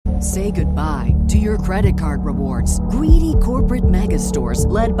Say goodbye to your credit card rewards. Greedy corporate mega stores,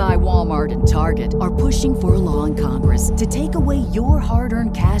 led by Walmart and Target, are pushing for a law in Congress to take away your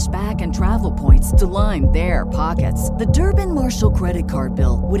hard-earned cash back and travel points to line their pockets. The Durbin-Marshall credit card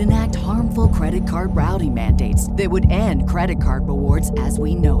bill would enact harmful credit card routing mandates that would end credit card rewards as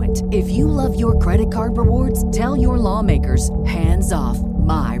we know it. If you love your credit card rewards, tell your lawmakers, hands off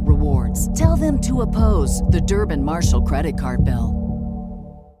my rewards. Tell them to oppose the Durbin-Marshall credit card bill.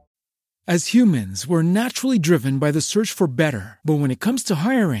 As humans, we're naturally driven by the search for better. But when it comes to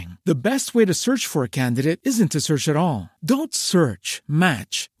hiring, the best way to search for a candidate isn't to search at all. Don't search,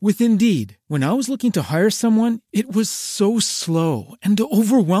 match with Indeed. When I was looking to hire someone, it was so slow and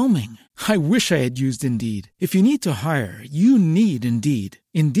overwhelming. I wish I had used Indeed. If you need to hire, you need Indeed.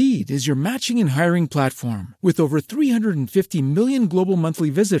 Indeed is your matching and hiring platform with over 350 million global monthly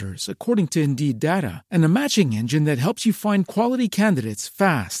visitors, according to Indeed data, and a matching engine that helps you find quality candidates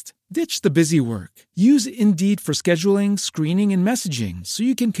fast. Ditch the busy work. Use Indeed for scheduling, screening, and messaging so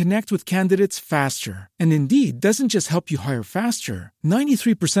you can connect with candidates faster. And Indeed doesn't just help you hire faster.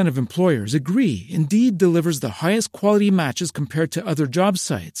 93% of employers agree Indeed delivers the highest quality matches compared to other job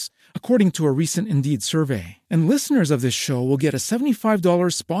sites, according to a recent Indeed survey. And listeners of this show will get a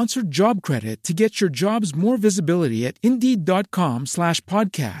 $75 sponsored job credit to get your jobs more visibility at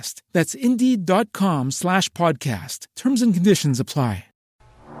Indeed.com/podcast. That's Indeed.com/podcast. Terms and conditions apply.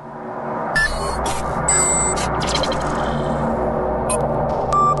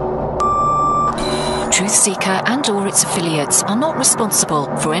 Truthseeker and or its affiliates are not responsible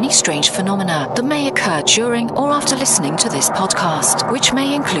for any strange phenomena that may occur during or after listening to this podcast, which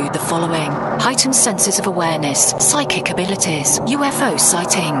may include the following: heightened senses of awareness, psychic abilities, UFO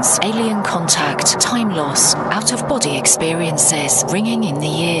sightings, alien contact, time loss, out-of-body experiences, ringing in the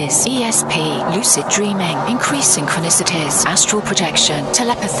ears, ESP, lucid dreaming, increased synchronicities, astral projection,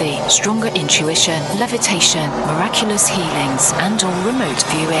 telepathy, stronger intuition, levitation, miraculous healings, and or remote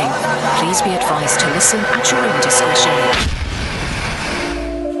viewing. Please be advised to listen at your own discretion.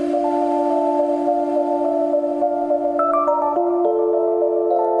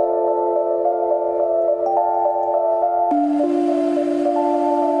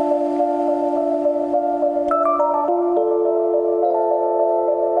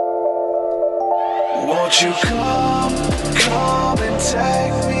 Won't you come and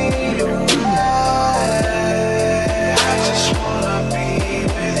take me away? I just wanna be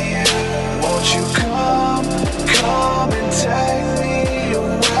with you. Won't you come and take me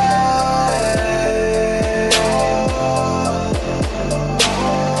away? To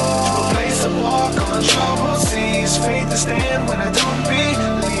a place to walk on troubled seas, faith to stand when I don't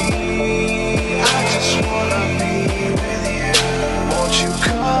believe. I just wanna be with you. Won't you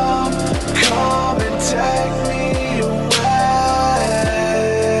come and take me away?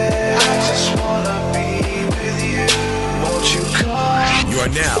 I just wanna be with you. Won't you come? You are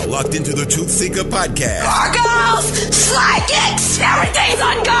now locked into the Truthseeker podcast. Gargoyles! Psychics! Everything's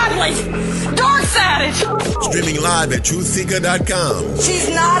ungodly! Dark Savage! Streaming live at truthseeker.com. She's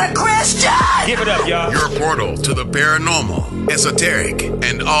not a Christian! Give it up, y'all. Your portal to the paranormal, esoteric,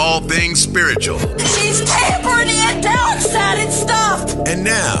 and all things spiritual. She's tampering in Dark Savage stuff! And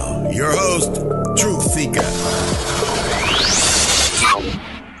now, your host, Truthseeker.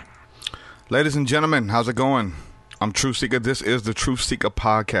 Ladies and gentlemen, how's it going? I'm Truthseeker. This is the Truthseeker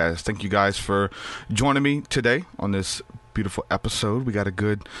podcast. Thank you guys for joining me today on this beautiful episode. We got a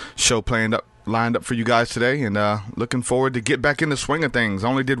good show lined up for you guys today, and looking forward to get back in the swing of things. I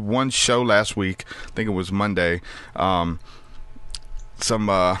only did one show last week. I think it was Monday.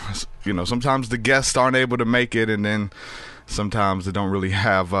 Sometimes the guests aren't able to make it, and then sometimes they don't really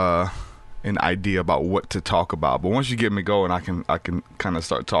have an idea about what to talk about. But once you get me going, I can kind of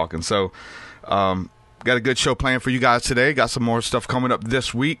start talking. So got a good show planned for you guys today. Got some more stuff coming up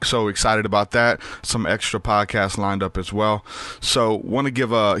this week, so excited about that. Some extra podcasts lined up as well. So want to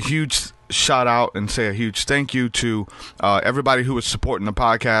give a huge shout out and say a huge thank you to everybody who is supporting the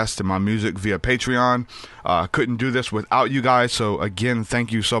podcast and my music via Patreon. Couldn't do this without you guys, so again,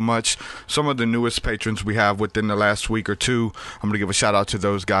 thank you so much. Some of the newest patrons we have within the last week or two, I'm going to give a shout out to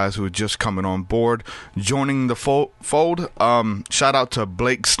those guys who are just coming on board, joining the fold. Shout out to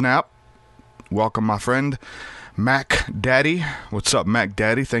Blake Snap. Welcome, my friend. Mac Daddy. What's up, Mac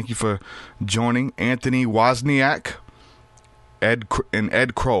Daddy? Thank you for joining. Anthony Wozniak. Ed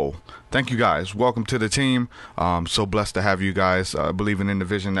Kroll. Thank you guys. Welcome to the team. So blessed to have you guys believing in the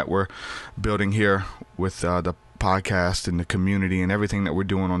vision that we're building here with the podcast and the community and everything that we're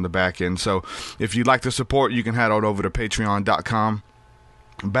doing on the back end. So if you'd like to support, you can head on over to patreon.com.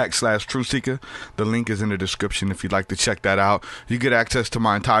 /TruthSeeker. The link is in the description if you'd like to check that out. You get access to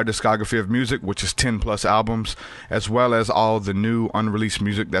my entire discography of music, which is 10 plus albums, as well as all the new unreleased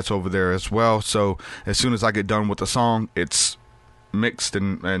music that's over there as well. So as soon as I get done with the song, it's mixed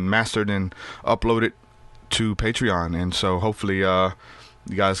and mastered and uploaded to Patreon. And so hopefully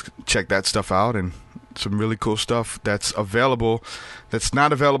you guys check that stuff out, and some really cool stuff that's available that's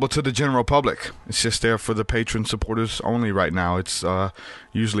not available to the general public. It's just there for the patron supporters only right now. It's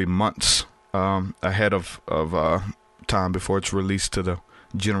usually months ahead of time before it's released to the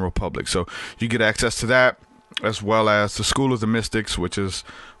general public. So you get access to that, as well as the School of the Mystics, which is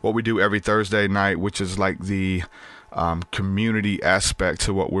what we do every Thursday night, which is like the community aspect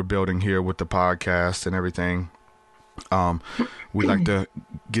to what we're building here with the podcast and everything. We like to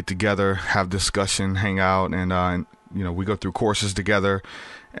get together, have discussion, hang out, and we go through courses together,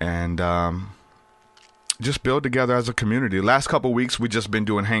 and just build together as a community. The last couple of weeks we just been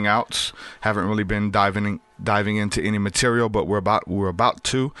doing hangouts. Haven't really been diving into any material, but we're about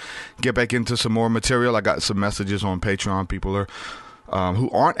to get back into some more material. I got some messages on Patreon. People are who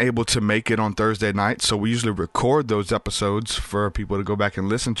aren't able to make it on Thursday night, so we usually record those episodes for people to go back and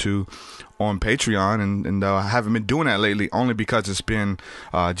listen to on Patreon, and I haven't been doing that lately, only because it's been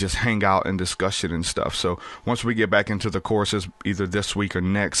just hangout and discussion and stuff. So once we get back into the courses, either this week or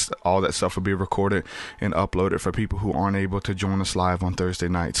next, all that stuff will be recorded and uploaded for people who aren't able to join us live on Thursday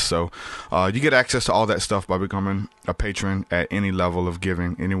nights. So you get access to all that stuff by becoming a patron at any level of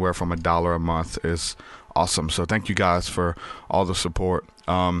giving. Anywhere from $1 a month is awesome. So thank you guys for all the support.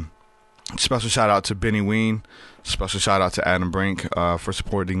 Special shout out to Benny Ween. Special shout out to Adam Brink for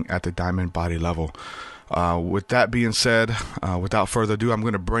supporting at the Diamond Body level. With that being said, without further ado, I'm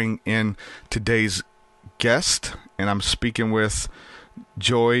going to bring in today's guest, and I'm speaking with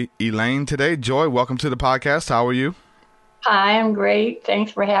Joy Elaine today. Joy, welcome to the podcast. How are you? Hi, I'm great.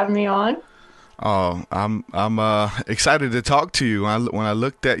 Thanks for having me on. Oh, I'm excited to talk to you. When I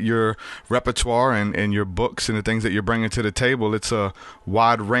looked at your repertoire and your books and the things that you're bringing to the table, it's a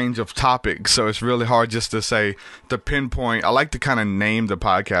wide range of topics. So it's really hard just to pinpoint. I like to kind of name the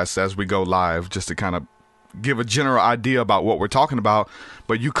podcast as we go live, just to kind of give a general idea about what we're talking about.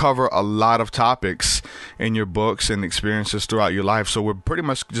 But you cover a lot of topics in your books and experiences throughout your life. So we're pretty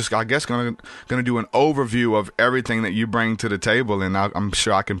much just, I guess, going to do an overview of everything that you bring to the table. And I'm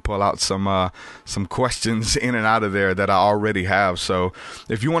sure I can pull out some questions in and out of there that I already have. So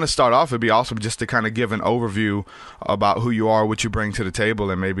if you want to start off, it'd be awesome just to kind of give an overview about who you are, what you bring to the table,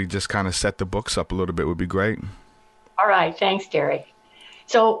 and maybe just kind of set the books up a little bit would be great. All right. Thanks, Derek.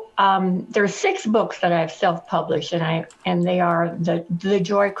 So there's 6 books that I've self-published, and they are the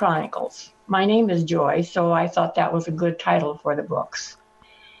Joy Chronicles. My name is Joy, so I thought that was a good title for the books.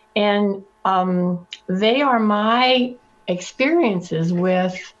 And they are my experiences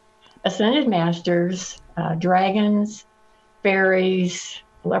with ascended masters, dragons, fairies,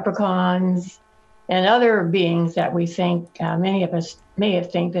 leprechauns, and other beings that we think, many of us may have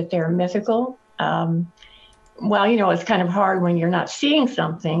think that they're mythical. Well, it's kind of hard when you're not seeing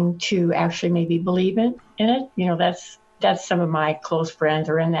something to actually maybe believe in it. That's some of my close friends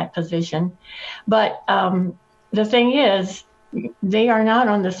are in that position. But the thing is, they are not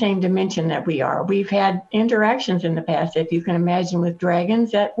on the same dimension that we are. We've had interactions in the past, if you can imagine, with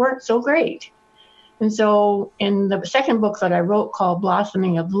dragons that weren't so great. And so in the second book that I wrote called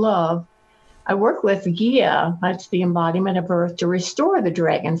Blossoming of Love, I work with Gaia, that's the embodiment of Earth, to restore the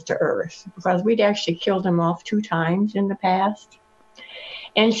dragons to Earth, because we'd actually killed them off 2 times in the past.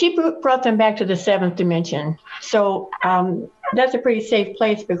 And she brought them back to the 7th dimension. So that's a pretty safe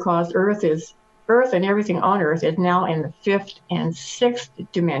place, because Earth and everything on Earth is now in the 5th and 6th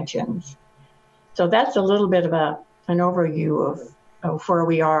dimensions. So that's a little bit of an overview of where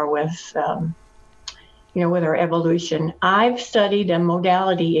we are with with our evolution. I've studied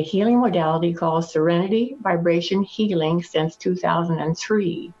a healing modality called Serenity Vibration Healing since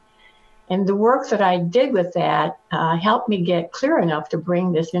 2003. And the work that I did with that helped me get clear enough to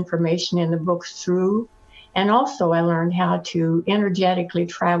bring this information in the books through. And also I learned how to energetically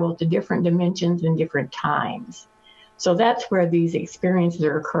travel to different dimensions and different times. So that's where these experiences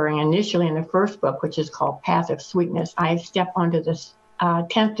are occurring. Initially in the first book, which is called Path of Sweetness, I step onto this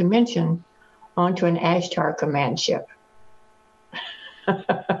 10th dimension, onto an Ashtar command ship.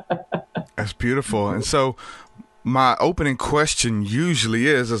 That's beautiful. And so my opening question usually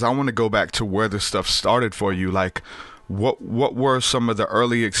is I want to go back to where this stuff started for you. Like, what were some of the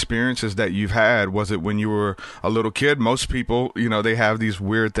early experiences that you've had? Was it when you were a little kid? Most people, they have these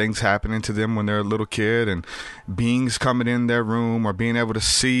weird things happening to them when they're a little kid, and beings coming in their room, or being able to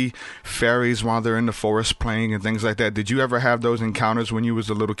see fairies while they're in the forest playing and things like that. Did you ever have those encounters when you was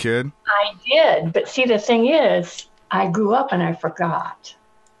a little kid? I did, but see, the thing is, I grew up and I forgot.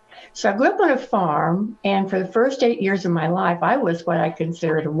 So I grew up on a farm, and for the first 8 years of my life, I was what I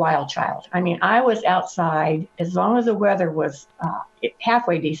considered a wild child. I mean, I was outside as long as the weather was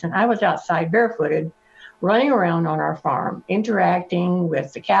halfway decent. I was outside barefooted, running around on our farm, interacting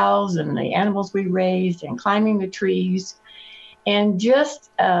with the cows and the animals we raised, and climbing the trees, and just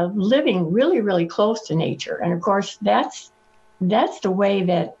living really, really close to nature. And of course, that's the way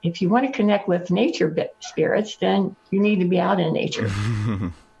that if you want to connect with nature spirits, then you need to be out in nature.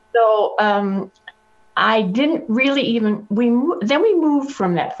 So I didn't really even, we moved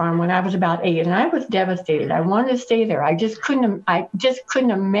from that farm when I was about 8, and I was devastated. I wanted to stay there. I just couldn't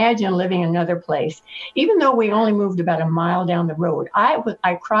imagine living another place. Even though we only moved about a mile down the road,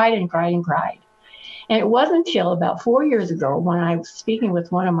 I cried and cried and cried. And it wasn't until about 4 years ago when I was speaking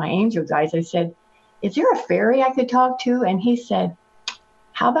with one of my angel guides, I said, "Is there a fairy I could talk to?" And he said,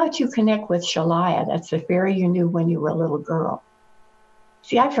 "How about you connect with Shalaya? That's the fairy you knew when you were a little girl."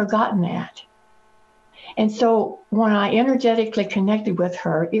 See, I'd forgotten that. And so when I energetically connected with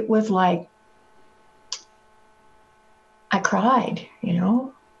her, it was like I cried,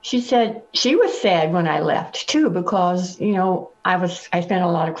 She said she was sad when I left too, because, I spent a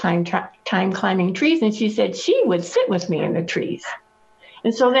lot of time climbing trees, and she said she would sit with me in the trees.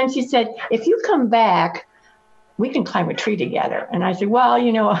 And so then she said, "If you come back, we can climb a tree together." And I said, "Well,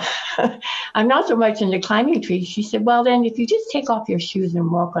 I'm not so much into climbing trees." She said, "Well, then if you just take off your shoes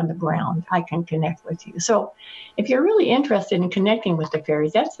and walk on the ground, I can connect with you." So if you're really interested in connecting with the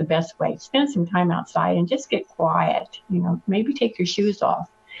fairies, that's the best way. Spend some time outside and just get quiet. Maybe take your shoes off,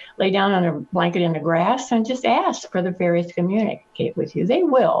 lay down on a blanket in the grass, and just ask for the fairies to communicate with you. They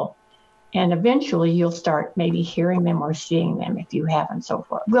will. And eventually you'll start maybe hearing them or seeing them if you haven't so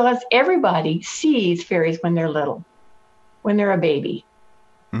far. Well, as everybody sees fairies when they're little, when they're a baby.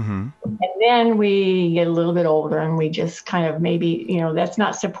 Mm-hmm. And then we get a little bit older, and we just kind of maybe, that's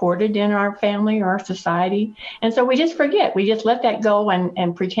not supported in our family or our society. And so we just forget. We just let that go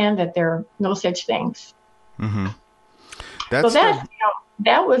and pretend that there are no such things. Mm-hmm.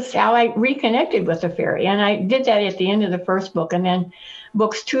 That was how I reconnected with the fairy. And I did that at the end of the first book. And then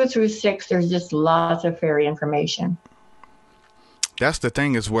books 2 through 6, there's just lots of fairy information. That's the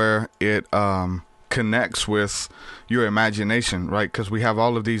thing, is where it connects with your imagination, right? Because we have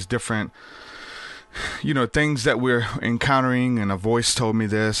all of these different, things that we're encountering, and a voice told me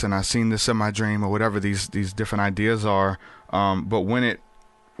this, and I seen this in my dream, or whatever these different ideas are. But when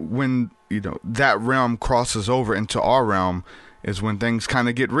that realm crosses over into our realm, is when things kind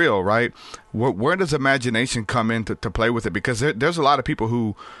of get real, right? Where does imagination come in to play with it? Because there's a lot of people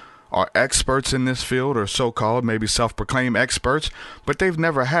who are experts in this field, or so-called maybe self-proclaimed experts, but they've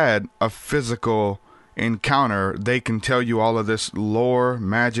never had a physical encounter. They can tell you all of this lore,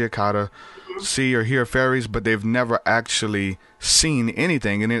 magic, how to see or hear fairies, but they've never actually seen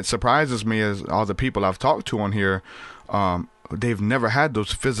anything. And it surprises me, as all the people I've talked to on here, they've never had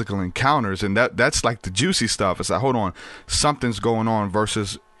those physical encounters, and that's like the juicy stuff. It's like, hold on, something's going on,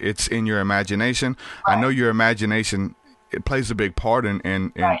 versus it's in your imagination. Right. I know your imagination, it plays a big part in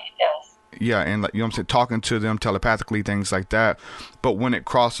right, it does. Yeah, and like, I'm saying, talking to them telepathically, things like that. But when it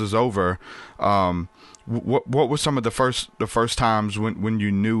crosses over, what were some of the first times when you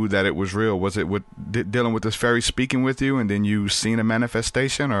knew that it was real? Was it dealing with this fairy speaking with you, and then you seen a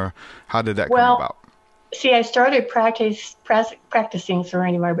manifestation, or how did that come about? See, I started practicing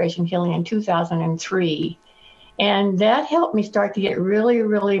Serenity Vibration Healing in 2003, and that helped me start to get really,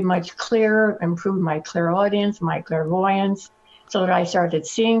 really much clearer, improve my clairaudience, my clairvoyance, so that I started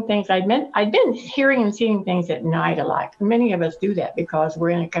seeing things. I'd been hearing and seeing things at night a lot. Many of us do that because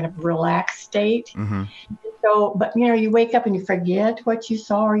we're in a kind of relaxed state. Mm-hmm. So, but you wake up and you forget what you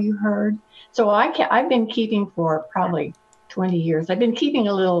saw or you heard. So I've been keeping for probably 20 years. I've been keeping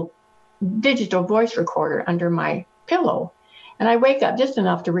a little digital voice recorder under my pillow, and I wake up just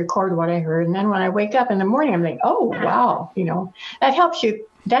enough to record what I heard. And then when I wake up in the morning, I'm like, oh wow,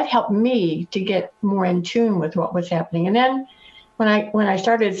 that helped me to get more in tune with what was happening. And then when I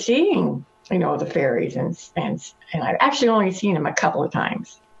started seeing the fairies, and I've actually only seen them a couple of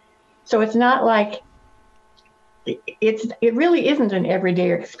times, so it's not like it really isn't an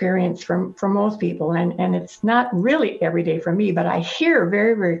everyday experience for most people, and it's not really everyday for me, but I hear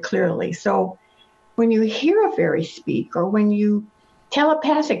very, very clearly. So when you hear a fairy speak, or when you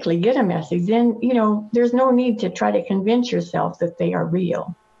telepathically get a message, then, there's no need to try to convince yourself that they are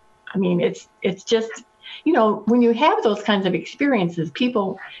real. I mean, it's just, when you have those kinds of experiences,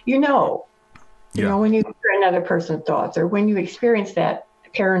 people, when you hear another person's thoughts, or when you experience that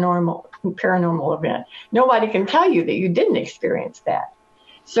paranormal event, nobody can tell you that you didn't experience that.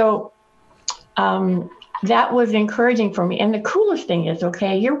 So that was encouraging for me. And the coolest thing is,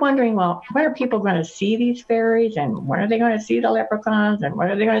 okay, you're wondering, well, when are people going to see these fairies, and when are they going to see the leprechauns, and when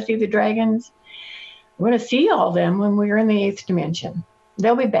are they going to see the dragons? We're going to see all of them when we're in the 8th dimension.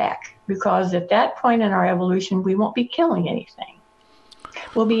 They'll be back, because at that point in our evolution, we won't be killing anything.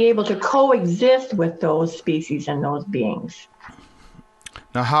 We'll be able to coexist with those species and those beings.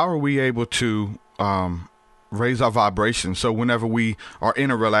 Now, how are we able to raise our vibration? So whenever we are in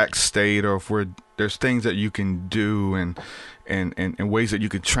a relaxed state, or if there's things that you can do and ways that you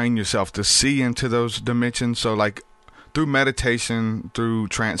can train yourself to see into those dimensions. So like through meditation, through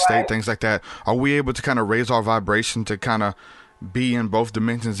trance state, things like that, are we able to kind of raise our vibration to kind of be in both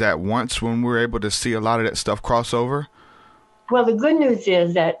dimensions at once when we're able to see a lot of that stuff cross over? Well, the good news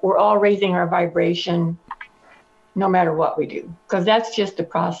is that we're all raising our vibration no matter what we do, because that's just the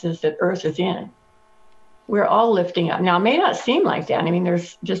process that Earth is in. We're all lifting up. Now, it may not seem like that. I mean,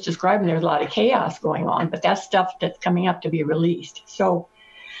 there's a lot of chaos going on, but that's stuff that's coming up to be released. So,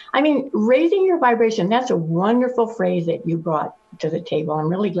 I mean, raising your vibration, that's a wonderful phrase that you brought to the table. I'm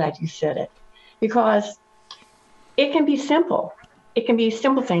really glad you said it, because it can be simple. It can be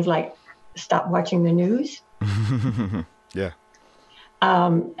simple things like stop watching the news. Yeah.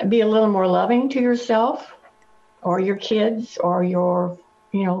 Be a little more loving to yourself or your kids or your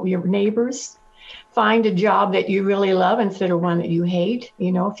neighbors. Find a job that you really love instead of one that you hate.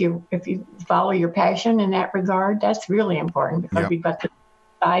 If you follow your passion in that regard, that's really important, because we've got the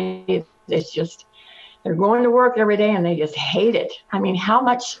society that's just, they're going to work every day and they just hate it. I mean, how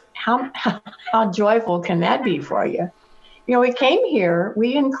joyful can that be for you? We came here,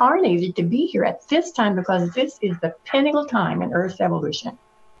 we incarnated to be here at this time, because this is the pinnacle time in Earth's evolution.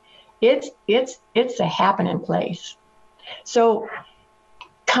 It's a happening place. So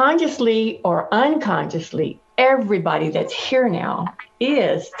consciously or unconsciously, everybody that's here now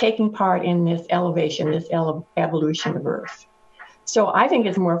is taking part in this elevation, this evolution of Earth. So I think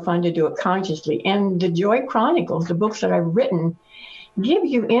it's more fun to do it consciously. And the Joy Chronicles, the books that I've written, give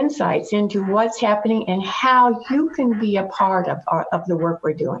you insights into what's happening and how you can be a part of the work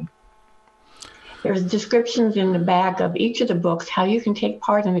we're doing. There's descriptions in the back of each of the books how you can take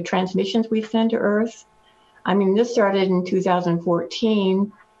part in the transmissions we send to Earth. I mean, this started in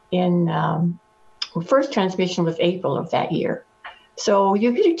 2014. First transmission was April of that year. So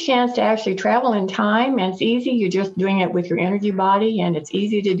you get a chance to actually travel in time, and it's easy. You're just doing it with your energy body, and it's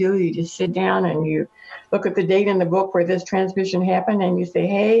easy to do. You just sit down and you look at the date in the book where this transmission happened, and you say,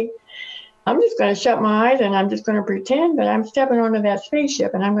 hey, I'm just going to shut my eyes and I'm just going to pretend that I'm stepping onto that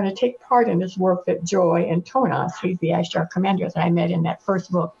spaceship, and I'm going to take part in this work that Joy and Tonas, he's the Ashtar commander that I met in that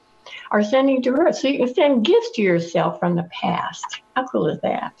first book, are sending to Earth. So you can send gifts to yourself from the past. How cool is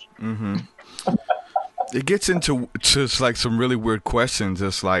that? Mm-hmm. It gets into just like some really weird questions.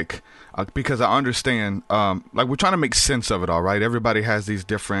 It's like, because I understand, like we're trying to make sense of it all, right? Everybody has these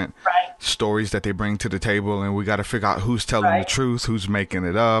different stories that they bring to the table, and we got to figure out who's telling the truth, who's making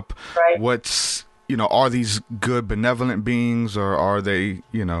it up, what's, are these good benevolent beings, or are they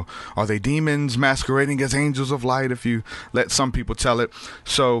demons masquerading as angels of light, if you let some people tell it.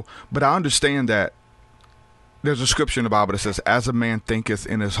 So, but I understand that there's a scripture in the Bible that says, as a man thinketh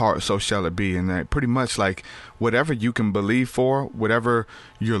in his heart, so shall it be. And that pretty much like whatever you can believe for, whatever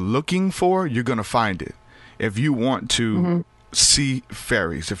you're looking for, you're going to find it. If you want to see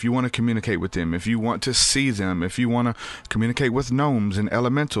fairies, if you want to communicate with them, if you want to see them, if you want to communicate with gnomes and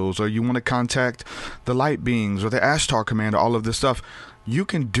elementals, or you want to contact the light beings or the Ashtar commander, all of this stuff, you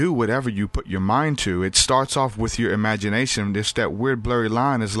can do whatever you put your mind to. It starts off with your imagination. Just that weird blurry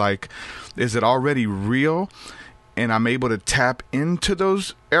line is like, is it already real and I'm able to tap into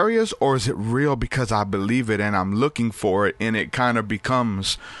those areas, or is it real because I believe it and I'm looking for it and it kind of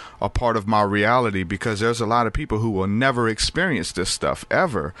becomes a part of my reality? Because there's a lot of people who will never experience this stuff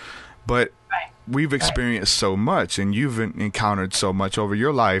ever, but we've experienced so much, and you've encountered so much over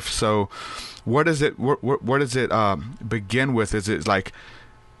your life. So where does it begin with? Is it like,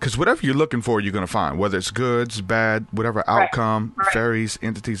 because whatever you're looking for, you're going to find, whether it's goods, bad, whatever outcome, fairies,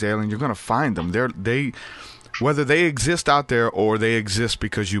 entities, alien, you're going to find them. They whether they exist out there or they exist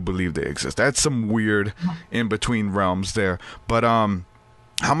because you believe they exist. That's some weird in between realms there. But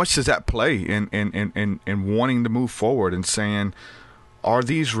how much does that play in wanting to move forward and saying, are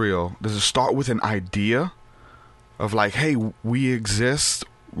these real? Does it start with an idea of like, hey, we exist,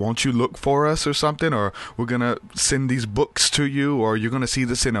 won't you look for us or something, or we're gonna send these books to you, or you're gonna see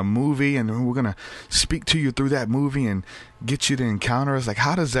this in a movie and we're gonna speak to you through that movie and get you to encounter us? Like,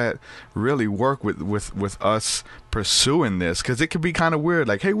 how does that really work with us pursuing this? Because it could be kind of weird,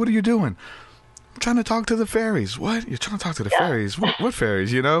 like, hey, what are you doing? I'm trying to talk to the fairies. What? You're trying to talk to the fairies? What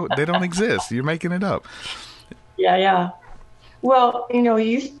fairies? You know, they don't exist. You're making it up. Yeah. Well, you know,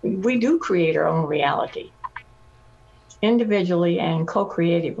 we do create our own reality. Individually and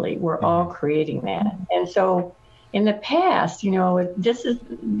co-creatively, we're all creating that. And so in the past, you know,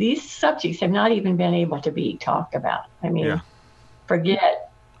 these subjects have not even been able to be talked about. I mean,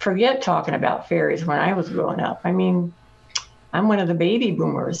 forget talking about fairies when I was growing up. I mean, I'm one of the baby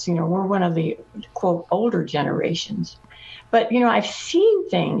boomers, you know, we're one of the, quote, older generations. But, you know, I've seen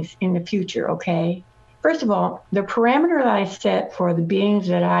things in the future, okay? First of all, the parameter that I set for the beings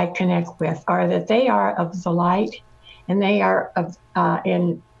that I connect with are that they are of the light, and they are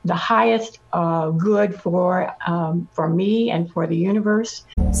in the highest good for me and for the universe.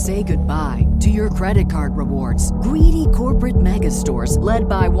 Say goodbye to your credit card rewards. Greedy corporate mega stores, led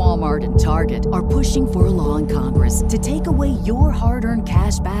by Walmart and Target, are pushing for a law in Congress to take away your hard-earned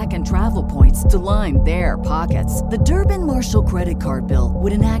cash back and travel points to line their pockets. The Durbin-Marshall credit card bill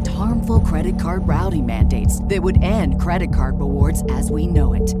would enact harmful credit card routing mandates that would end credit card rewards as we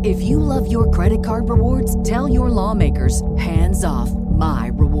know it. If you love your credit card rewards, tell your lawmakers, hands off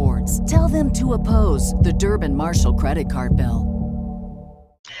my rewards. Tell them to oppose the Durbin-Marshall credit card bill.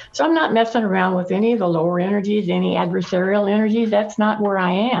 So I'm not messing around with any of the lower energies, any adversarial energies. That's not where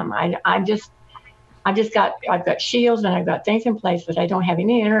I am. I've got shields and I've got things in place, but I don't have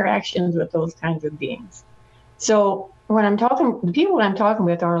any interactions with those kinds of beings. So when I'm talking, the people I'm talking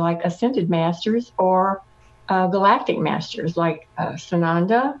with are like ascended masters or galactic masters, like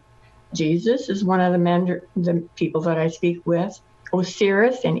Sananda. Jesus is one of the people that I speak with.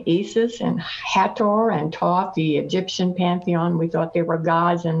 Osiris and Isis and Hathor and Thoth, the Egyptian pantheon, we thought they were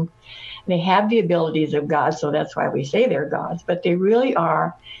gods, and they have the abilities of gods, so that's why we say they're gods. But they really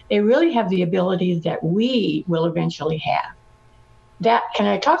have the abilities that we will eventually have. Can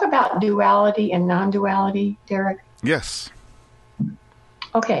I talk about duality and non-duality, Derek? Yes.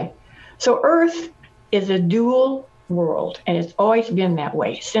 Okay. So Earth is a dual world, and it's always been that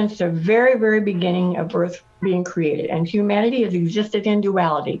way since the very, very beginning of Earth being created. And humanity has existed in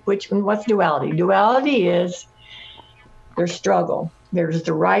duality. What's duality? Duality is there's struggle. There's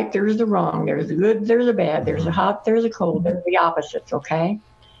the right, there's the wrong, there's the good, there's the bad, there's the hot, there's the cold, there's the opposites, okay?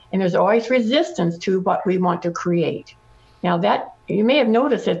 And there's always resistance to what we want to create. Now that, you may have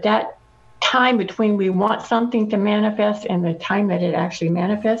noticed that time between we want something to manifest and the time that it actually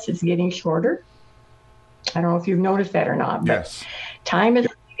manifests is getting shorter. I don't know if you've noticed that or not, but yes. Time is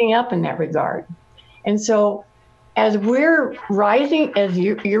speeding up in that regard. And so as we're rising, as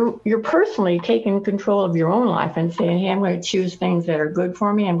you're personally taking control of your own life and saying, hey, I'm going to choose things that are good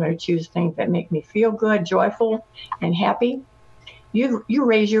for me. I'm going to choose things that make me feel good, joyful, and happy. You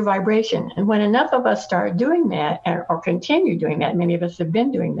raise your vibration. And when enough of us start doing that or continue doing that, many of us have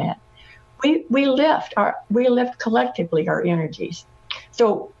been doing that, we lift collectively our energies.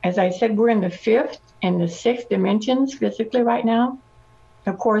 So as I said, we're in the 5th and the 6th dimensions physically right now.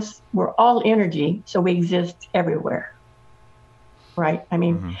 Of course, we're all energy, so we exist everywhere, right? I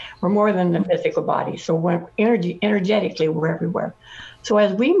mean, we're more than the physical body. So we're energetically, we're everywhere. So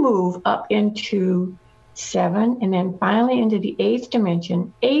as we move up into 7 and then finally into the 8th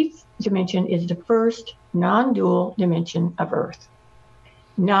dimension is the first non-dual dimension of Earth.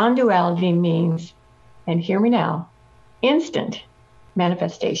 Non-duality means, and hear me now, instant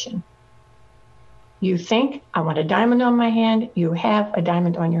manifestation. You think, I want a diamond on my hand, you have a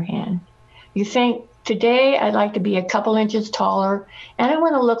diamond on your hand. You think, today I'd like to be a couple inches taller, and I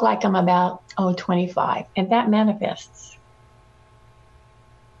want to look like I'm about, 25, and that manifests.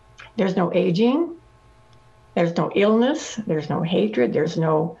 There's no aging, there's no illness, there's no hatred, there's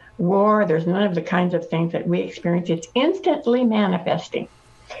no war, there's none of the kinds of things that we experience. It's instantly manifesting.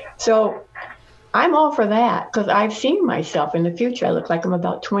 So I'm all for that, because I've seen myself in the future. I look like I'm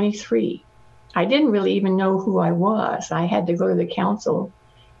about 23. I didn't really even know who I was. I had to go to the council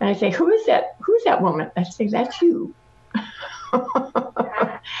and I say, who's that woman? I say, that's you.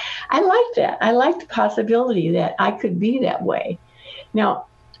 I like that. I like the possibility that I could be that way. Now,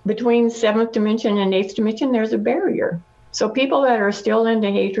 between 7th dimension and 8th dimension, there's a barrier. So people that are still into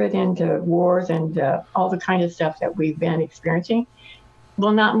hatred, into wars, and all the kind of stuff that we've been experiencing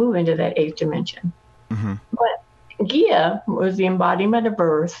will not move into that 8th dimension. Mm-hmm. But Gia was the embodiment of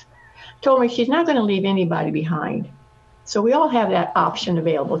Earth, told me she's not going to leave anybody behind. So we all have that option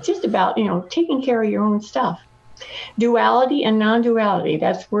available. It's just about, taking care of your own stuff. Duality and non-duality.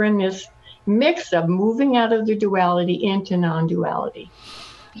 We're in this mix of moving out of the duality into non-duality.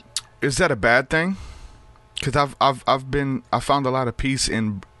 Is that a bad thing? Because I found a lot of peace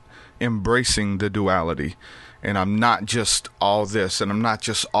in embracing the duality, and I'm not just all this and I'm not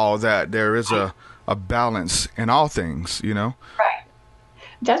just all that. There is a balance in all things, you know? Right.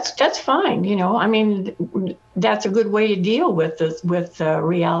 That's fine. You know, I mean, that's a good way to deal with the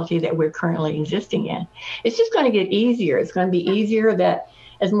reality that we're currently existing in. It's just going to get easier. It's going to be easier that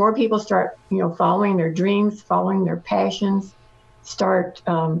as more people start, you know, following their dreams, following their passions, start,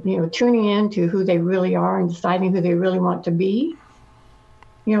 you know, tuning in to who they really are and deciding who they really want to be,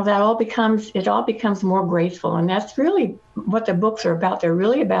 you know, it all becomes more graceful. And that's really what the books are about. They're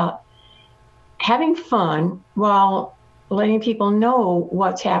really about having fun while letting people know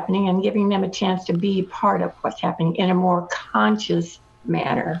what's happening and giving them a chance to be part of what's happening in a more conscious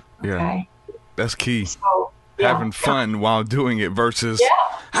manner. Okay? Yeah, that's key. So, having fun while doing it versus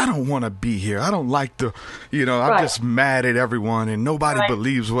I don't want to be here. I don't like the, you know, I'm just mad at everyone and nobody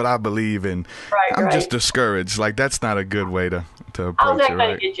believes what I believe, and I'm just discouraged. Like, that's not a good way to approach how's that it,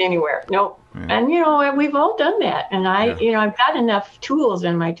 going to get you anywhere? Nope. Yeah. And, you know, we've all done that. And you know, I've got enough tools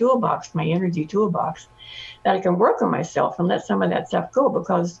in my toolbox, my energy toolbox, that I can work on myself and let some of that stuff go,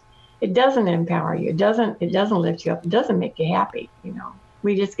 because it doesn't empower you. It doesn't lift you up. It doesn't make you happy. You know,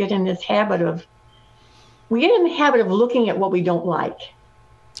 we just get in this habit of looking at what we don't like.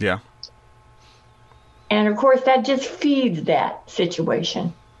 Yeah. And of course, that just feeds that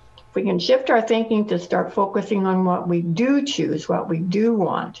situation. If we can shift our thinking to start focusing on what we do choose, what we do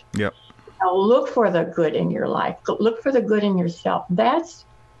want. Yep. Now look for the good in your life. Look for the good in yourself. That's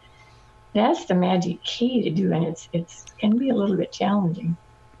the magic key to do, and it can be a little bit challenging.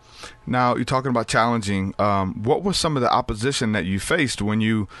 Now, you're talking about challenging. What was some of the opposition that you faced when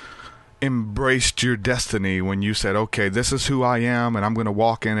you embraced your destiny, when you said, okay, this is who I am and I'm going to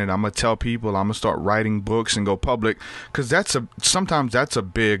walk in it, I'm going to tell people, I'm going to start writing books and go public? Because sometimes that's a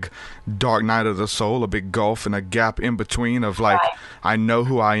big dark night of the soul, a big gulf and a gap in between of like, I know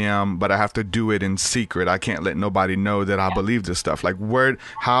who I am, but I have to do it in secret. I can't let nobody know that I believe this stuff. Like,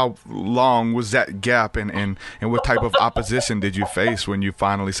 how long was that gap, and what type of opposition did you face when you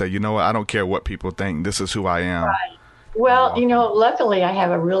finally say, you know what, I don't care what people think, this is who I am? Right. Well, you know, luckily I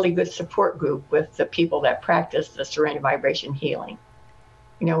have a really good support group with the people that practice the Serena Vibration Healing.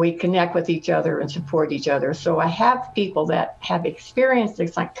 You know, we connect with each other and support each other. So I have people that have experienced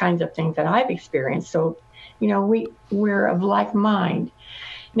the kinds of things that I've experienced. So, you know, we're of like mind.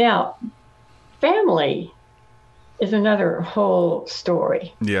 Now, family is another whole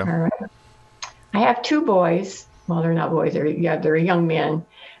story. Yeah. All right. I have two boys. Well, they're not boys. They're young men.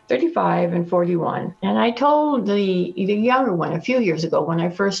 35 and 41. And I told the younger one a few years ago when I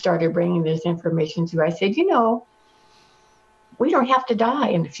first started bringing this information to, I said, you know, we don't have to die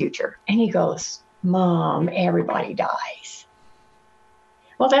in the future. And he goes, Mom, everybody dies.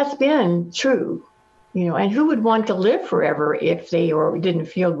 Well, that's been true, you know, and who would want to live forever if they didn't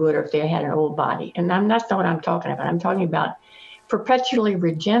feel good or if they had an old body? And that's not what I'm talking about. I'm talking about perpetually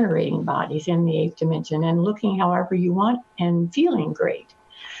regenerating bodies in the 8th dimension and looking however you want and feeling great.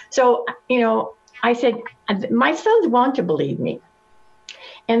 So, you know, I said, my sons want to believe me.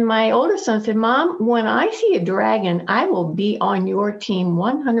 And my older son said, Mom, when I see a dragon, I will be on your team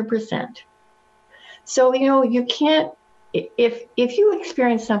 100%. So, you know, you can't, if you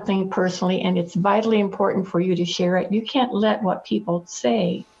experience something personally and it's vitally important for you to share it, you can't let what people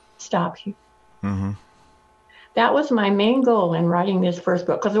say stop you. Mm-hmm. That was my main goal in writing this first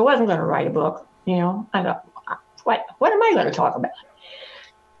book, because I wasn't going to write a book. You know, I thought, what am I going to talk about?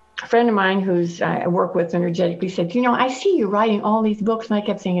 A friend of mine who's I work with energetically said, you know, I see you writing all these books. And I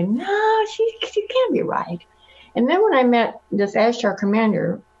kept saying, no, she can't be right. And then when I met this Ashtar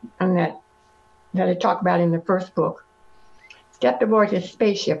commander on that I talked about in the first book, stepped aboard his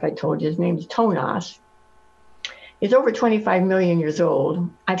spaceship, I told you, his name is Tonas. He's over 25 million years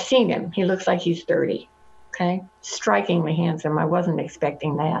old. I've seen him. He looks like he's 30, okay? Strikingly handsome. I wasn't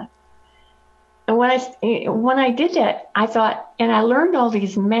expecting that. And when I did that, I thought, and I learned all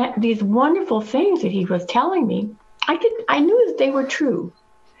these wonderful things that he was telling me. I knew that they were true.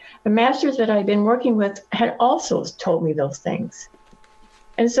 The masters that I'd been working with had also told me those things.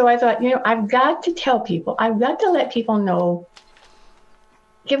 And so I thought, you know, I've got to tell people, I've got to let people know,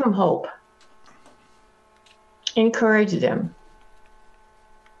 give them hope, encourage them,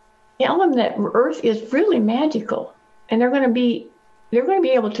 tell them that Earth is really magical, and they're going to be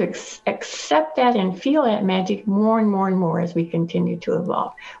able to accept that and feel that magic more and more and more as we continue to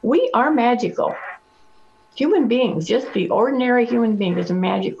evolve. We are magical. Human beings, just the ordinary human being is a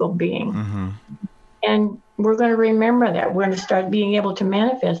magical being. Mm-hmm. And, we're going to remember that. We're going to start being able to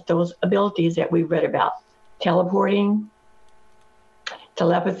manifest those abilities that we read about. Teleporting,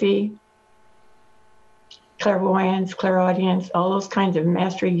 telepathy, clairvoyance, clairaudience, all those kinds of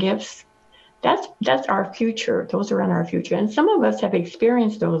mastery gifts. That's our future. Those are in our future. And some of us have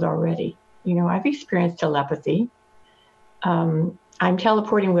experienced those already. You know, I've experienced telepathy. I'm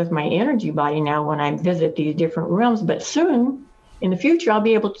teleporting with my energy body now when I visit these different realms, but soon in the future, I'll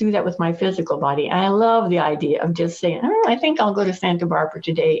be able to do that with my physical body. And I love the idea of just saying, oh, I think I'll go to Santa Barbara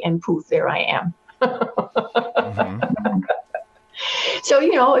today, and poof, there I am. Mm-hmm. So,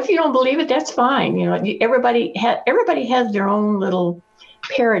 you know, if you don't believe it, that's fine. You know, everybody has their own little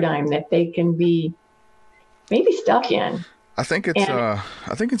paradigm that they can be maybe stuck in. I think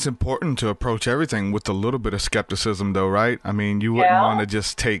it's important to approach everything with a little bit of skepticism, though, right? I mean, you wouldn't want to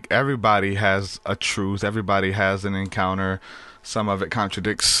just take, everybody has a truth, everybody has an encounter. Some of it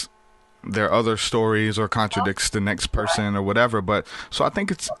contradicts their other stories or contradicts the next person or whatever. But so I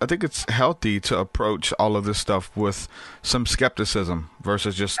think it's healthy to approach all of this stuff with some skepticism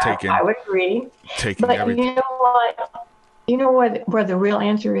versus just taking. I would agree. Taking everything. You know what? You know where the real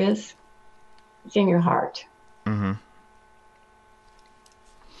answer is? It's in your heart. Mm-hmm.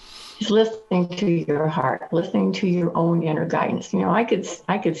 Just listening to your heart, listening to your own inner guidance. You know, I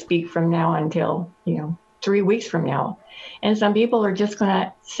could speak from now until, 3 weeks from now. And some people are just going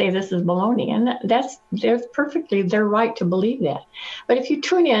to say this is baloney. And they're perfectly their right to believe that. But if you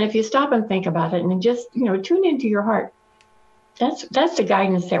tune in, if you stop and think about it and just, tune into your heart, that's the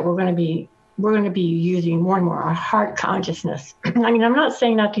guidance that we're going to be using more and more, our heart consciousness. I mean, I'm not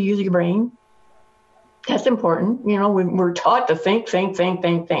saying not to use your brain. That's important. We're taught to think.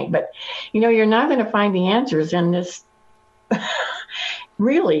 But, you're not going to find the answers in this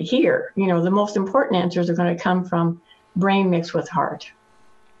really here. The most important answers are going to come from brain mixed with heart.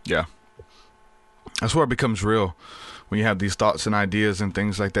 Yeah. That's where it becomes real. When you have these thoughts and ideas and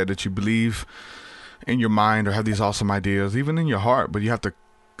things like that you believe in your mind, or have these awesome ideas, even in your heart, but you have to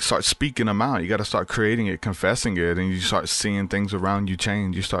start speaking them out. You got to start creating it, confessing it, and you start seeing things around you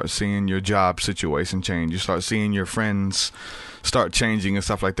change. You start seeing your job situation change. You start seeing your friends start changing and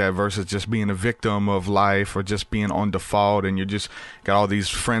stuff like that, versus just being a victim of life or just being on default, and you just got all these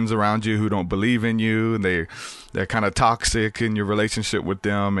friends around you who don't believe in you, and they're kind of toxic in your relationship with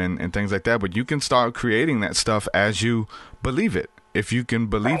them and things like that. But you can start creating that stuff as you believe it. If you can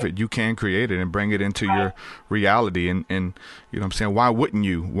believe it, you can create it and bring it into your reality. And you know what I'm saying? Why wouldn't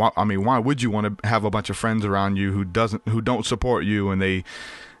you? Why would you want to have a bunch of friends around you who don't support you and they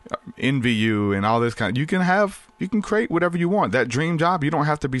envy you and all this kind of, you can create whatever you want. That dream job, you don't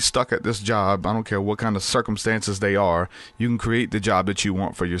have to be stuck at this job. I don't care what kind of circumstances they are. You can create the job that you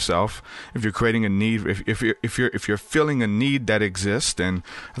want for yourself. If you're creating a need, if you're feeling a need that exists, and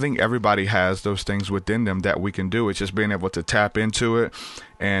I think everybody has those things within them that we can do. It's just being able to tap into it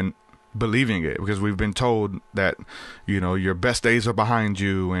and believing it, because we've been told that your best days are behind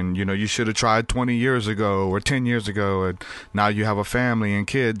you, and you should have tried 20 years ago or 10 years ago, and now you have a family and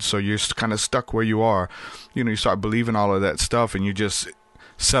kids, so you're kind of stuck where you are. You start believing all of that stuff, and you just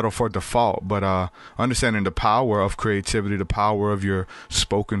settle for default. But understanding the power of creativity, the power of your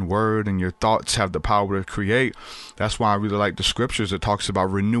spoken word, and your thoughts have the power to create. That's why I really like the scriptures. It talks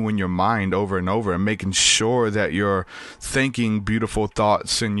about renewing your mind over and over, and making sure that you're thinking beautiful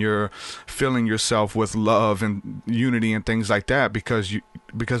thoughts and you're filling yourself with love and unity and things like that, because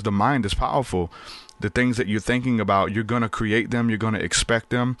the mind is powerful. The things that you're thinking about, you're going to create them. You're going to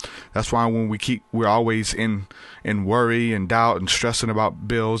expect them. That's why when we're always in worry and doubt and stressing about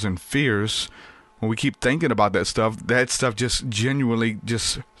bills and fears, when we keep thinking about that stuff just genuinely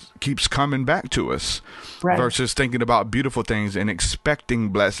just keeps coming back to us. Right. Versus thinking about beautiful things and expecting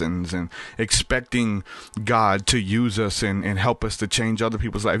blessings and expecting God to use us and help us to change other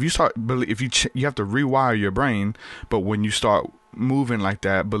people's life. You have to rewire your brain, but when you start moving like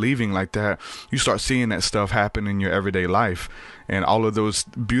that, believing like that, you start seeing that stuff happen in your everyday life, and all of those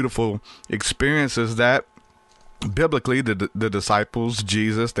beautiful experiences that biblically the disciples,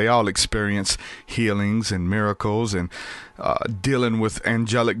 Jesus, they all experience healings and miracles and dealing with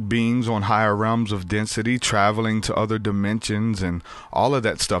angelic beings on higher realms of density, traveling to other dimensions, and all of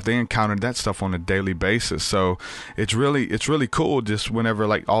that stuff. They encountered that stuff on a daily basis. So it's really cool just whenever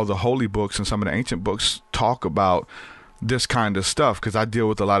like all the holy books and some of the ancient books talk about this kind of stuff, because I deal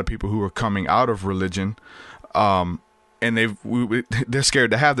with a lot of people who are coming out of religion, and they're scared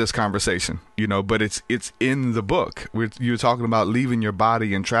to have this conversation, but it's in the book. You're talking about leaving your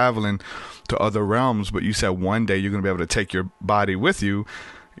body and traveling to other realms, but you said one day you're going to be able to take your body with you.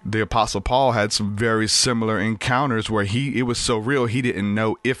 the Apostle Paul had some very similar encounters where it was so real he didn't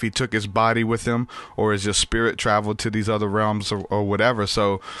know if he took his body with him or his just spirit traveled to these other realms or whatever.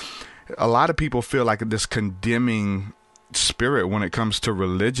 So a lot of people feel like this condemning spirit when it comes to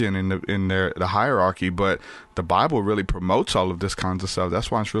religion in the hierarchy, but the Bible really promotes all of this kinds of stuff. That's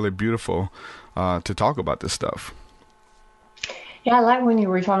why it's really beautiful to talk about this stuff. Yeah, I like when you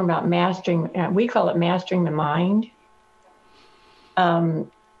were talking about mastering. We call it mastering the mind.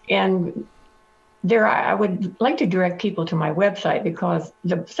 And there, I would like to direct people to my website because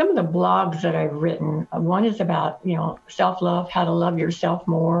some of the blogs that I've written, one is about, self-love, how to love yourself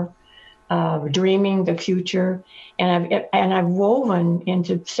more, dreaming the future. And I've woven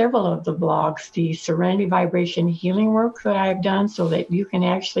into several of the blogs the Serenity Vibration healing work that I've done so that you can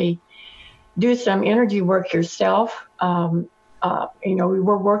actually do some energy work yourself.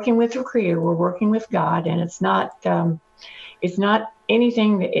 We're working with the Creator, we're working with God, and it's not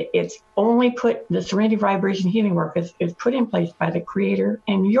anything. It's only the Serenity Vibration healing work is put in place by the Creator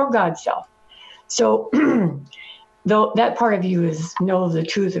and your God self. So, though that part of you knows the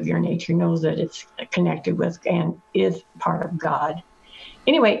truth of your nature, knows that it's connected with and is part of God.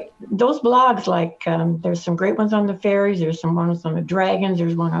 Anyway, those blogs, there's some great ones on the fairies, there's some ones on the dragons,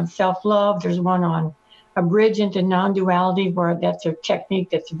 there's one on self-love, there's one on a bridge into non-duality, where that's a technique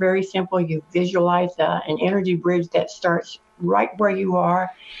that's very simple. You visualize an energy bridge that starts right where you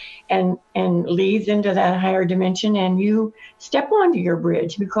are and leads into that higher dimension, and you step onto your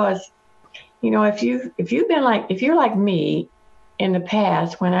bridge because, if you're like me in the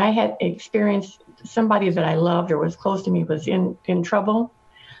past, when I had experienced somebody that I loved or was close to me was in trouble,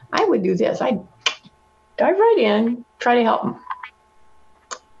 I would do this. I'd dive right in, try to help them.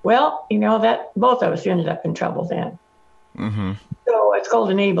 Well, that both of us ended up in trouble then. Mm-hmm. So it's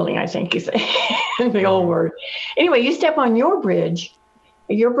called enabling, I think you say, the old word. Anyway, you step on your bridge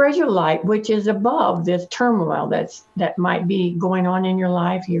of light, which is above this turmoil that might be going on in your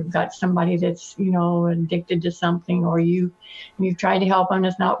life. You've got somebody that's, addicted to something, or you've tried to help them,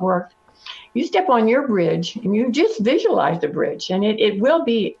 it's not worked. You step on your bridge and you just visualize the bridge, and it will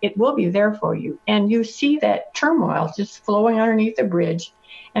be there for you. And you see that turmoil just flowing underneath the bridge.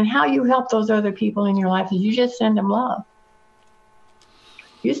 And how you help those other people in your life is you just send them love.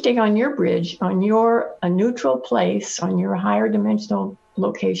 You stay on your bridge, on a neutral place, on your higher dimensional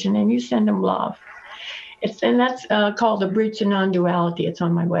location, and you send them love. That's called the Bridge to Non-Duality. It's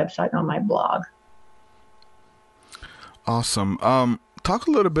on my website, on my blog. Awesome. Talk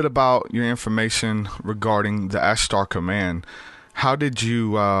a little bit about your information regarding the Ashtar Command. How did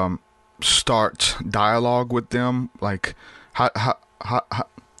you start dialogue with them? Like,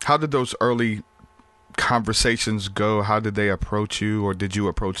 how did those early conversations go? How did they approach you, or did you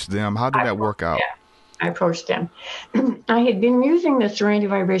approach them? How did that work out? Yeah, I approached them. I had been using the Serenity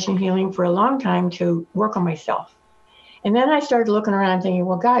Vibration healing for a long time to work on myself. And then I started looking around thinking,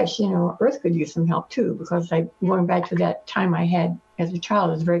 well, gosh, Earth could use some help too, because going back to that time I had as a child,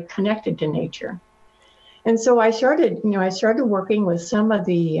 I was very connected to nature. And so I started working with some of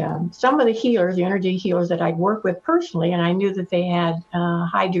the healers, the energy healers that I'd worked with personally, and I knew that they had a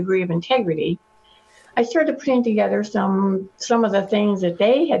high degree of integrity. I started putting together some of the things that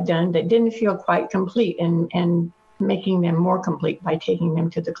they had done that didn't feel quite complete, and making them more complete by taking them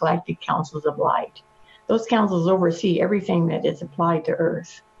to the Galactic Councils of Light. Those councils oversee everything that is applied to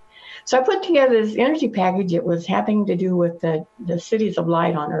Earth. So I put together this energy package. It was having to do with the cities of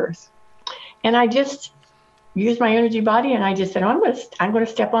light on Earth, and I just used my energy body, and I just said, I'm going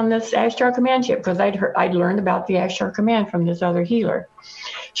to step on this Ashtar Command ship, because I'd learned about the Ashtar Command from this other healer.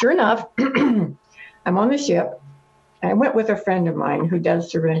 Sure enough, I'm on the ship. I went with a friend of mine who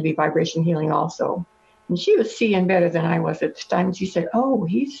does Serenity Vibration healing also, and she was seeing better than I was at the time. She said, "Oh,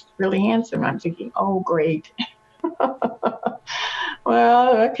 he's really handsome." I'm thinking, "Oh, great."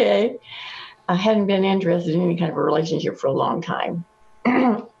 Well, okay. I hadn't been interested in any kind of a relationship for a long time.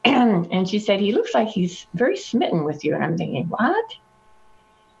 And she said, "He looks like he's very smitten with you." And I'm thinking, what?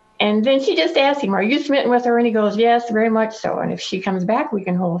 And then she just asked him, "Are you smitten with her?" And he goes, "Yes, very much so. And if she comes back, we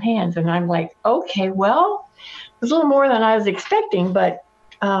can hold hands." And I'm like, okay, well, it was a little more than I was expecting, but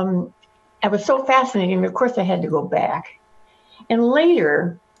it was so fascinating. Of course, I had to go back. And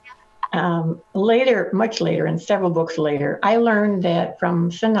later, much later, and several books later, I learned that from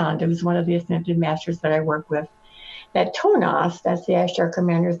Sananda, who's one of the Ascended Masters that I work with, that Tonas, that's the Ashtar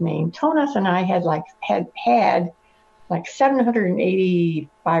Commander's name, Tonas and I had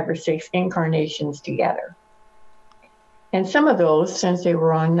 785 or 6 incarnations together. And some of those, since they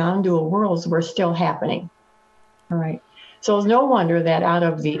were on non-dual worlds, were still happening. All right. So it's no wonder that out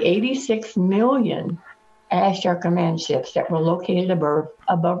of the 86 million Ashtar Command ships that were located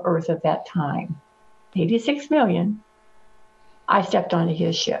above Earth at that time, 86 million, I stepped onto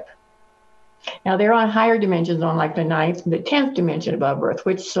his ship. Now, they're on higher dimensions, on like the 9th, the 10th dimension above Earth,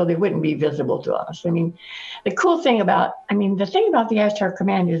 so they wouldn't be visible to us. I mean, the thing about the Ashtar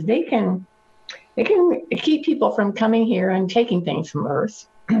Command is they can keep people from coming here and taking things from Earth,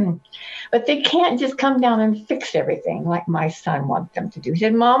 but they can't just come down and fix everything like my son wants them to do. He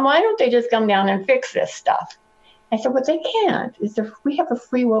said, Mom, why don't they just come down and fix this stuff? I said, what they can't is we have a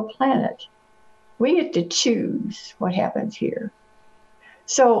free will planet. We get to choose what happens here.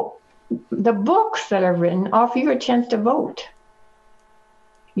 So the books that I've written offer you a chance to vote.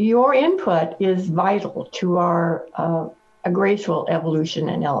 Your input is vital to our a graceful evolution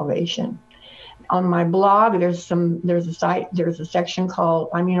and elevation. On my blog, there's a section called,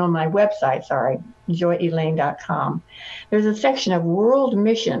 on my website, joyelaine.com. There's a section of world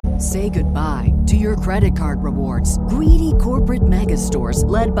mission. Say goodbye to your credit card rewards. Greedy corporate mega stores,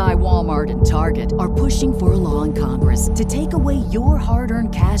 led by Walmart and Target, are pushing for a law in Congress to take away your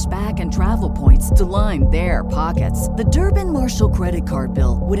hard-earned cash back and travel points to line their pockets. The Durbin-Marshall credit card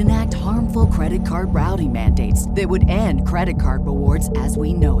bill would enact harmful credit card routing mandates that would end credit card rewards as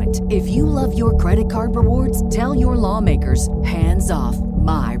we know it. If you love your credit card rewards, tell your lawmakers, hands off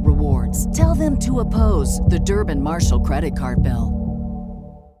my rewards. Tell them to oppose the Durbin-Marshall credit card bill.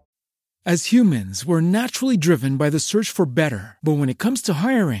 As humans, we're naturally driven by the search for better. But when it comes to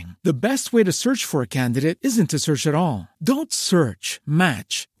hiring, the best way to search for a candidate isn't to search at all. Don't search,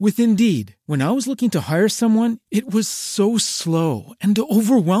 match with Indeed. When I was looking to hire someone, it was so slow and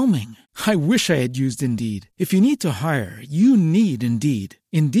overwhelming. I wish I had used Indeed. If you need to hire, you need Indeed.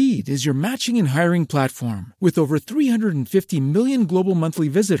 Indeed is your matching and hiring platform with over 350 million global monthly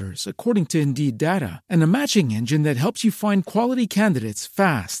visitors, according to Indeed data, and a matching engine that helps you find quality candidates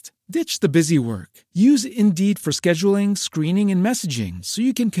fast. Ditch the busy work. Use Indeed for scheduling, screening, and messaging so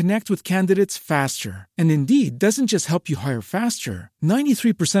you can connect with candidates faster. And Indeed doesn't just help you hire faster.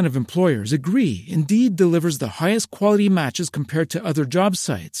 93% of employers agree Indeed delivers the highest quality matches compared to other job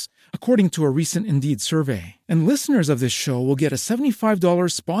sites, according to a recent Indeed survey. And listeners of this show will get a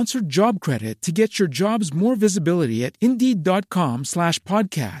 $75 sponsored job credit to get your jobs more visibility at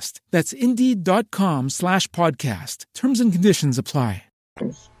Indeed.com/podcast. That's Indeed.com/podcast. Terms and conditions apply.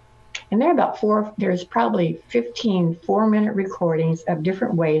 And there's probably 15 4-minute recordings of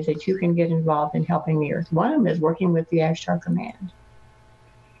different ways that you can get involved in helping the Earth. One of them is working with the Ashtar Command.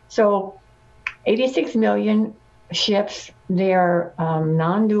 So 86 million ships, they are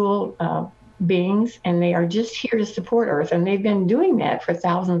non-dual beings, and they are just here to support Earth. And they've been doing that for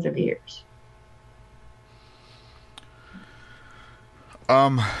thousands of years.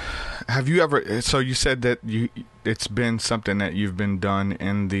 Have you ever? So you said that it's been something that you've been done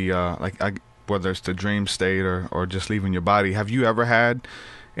in the whether it's the dream state or just leaving your body. Have you ever had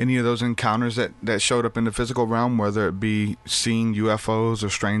any of those encounters that showed up in the physical realm, whether it be seeing UFOs or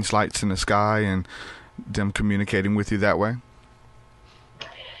strange lights in the sky and them communicating with you that way?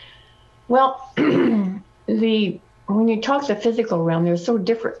 Well, when you talk the physical realm, there's so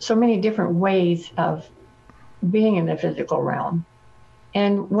many different ways of being in the physical realm.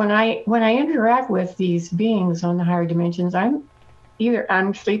 And when I interact with these beings on the higher dimensions, I'm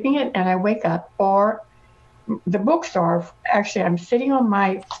sleeping it and I wake up, or the books are actually I'm sitting on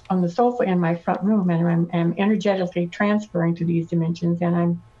the sofa in my front room, and I'm energetically transferring to these dimensions,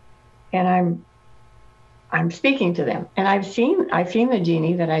 and I'm speaking to them. And I've seen the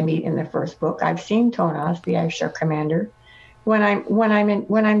genie that I meet in the first book. I've seen Tonas, the Ashtar commander, when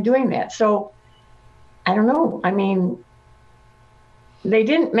I'm doing that. So I don't know. I mean, they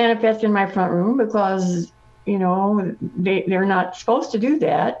didn't manifest in my front room because, they're not supposed to do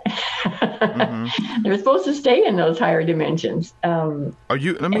that. Mm-hmm. They're supposed to stay in those higher dimensions.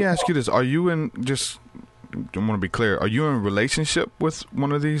 Let me ask you this. Are you I want to be clear. Are you in a relationship with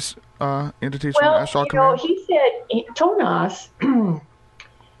one of these entities from Ashtar Command? He said, Tonas,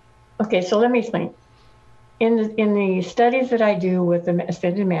 okay, so let me explain. In the studies that I do with the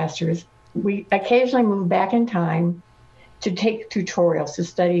Ascended Masters, we occasionally move back in time to take tutorials to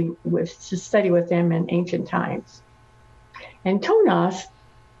study with them in ancient times. And Tonas,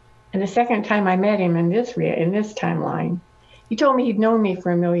 and the second time I met him in this timeline, he told me he'd known me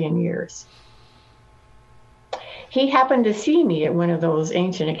for 1 million years. He happened to see me at one of those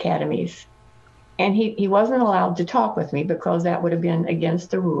ancient academies, and he wasn't allowed to talk with me because that would have been against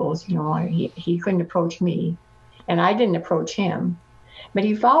the rules. He couldn't approach me, and I didn't approach him. But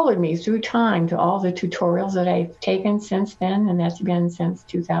he followed me through time to all the tutorials that I've taken since then, and that's been since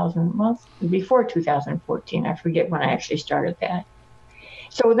before 2014. I forget when I actually started that.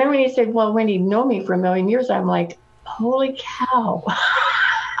 So then when he said, well, Wendy, you've known me for a million years, I'm like, holy cow.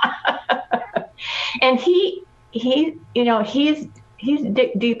 And he's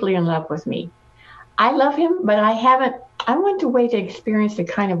deeply in love with me. I love him, but I want to wait to experience the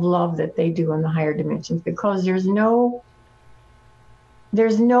kind of love that they do in the higher dimensions, because there's no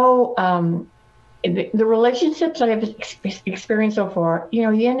the relationships that I've experienced so far, you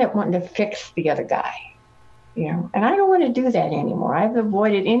end up wanting to fix the other guy, and I don't want to do that anymore. I've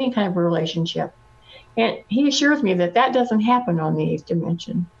avoided any kind of relationship. And he assures me that doesn't happen on the 8th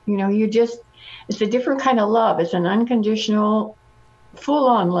dimension. It's a different kind of love. It's an unconditional,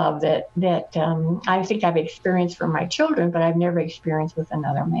 full-on love that I think I've experienced from my children, but I've never experienced with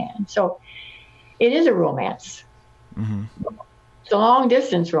another man. So it is a romance. Mm-hmm. It's a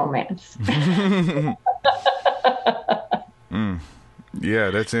long-distance romance. Yeah,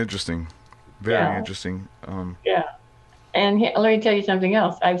 that's interesting. Very interesting. Yeah. And let me tell you something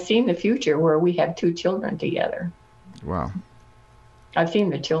else. I've seen the future where we have 2 children together. Wow. I've seen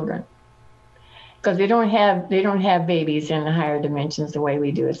the children. Because they don't have babies in the higher dimensions the way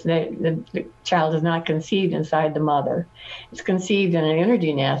we do. It's the child is not conceived inside the mother. It's conceived in an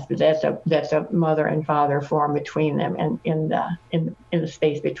energy nest, but that's a mother and father form between them, and in the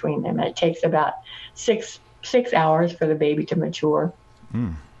space between them. And it takes about six hours for the baby to mature.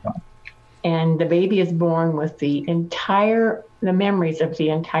 Mm. And the baby is born with the memories of the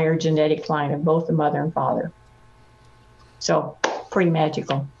entire genetic line of both the mother and father. So pretty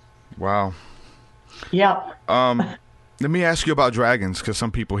magical. Wow. Yeah. Let me ask you about dragons, because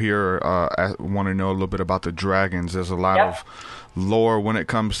some people here want to know a little bit about the dragons. There's a lot of lore when it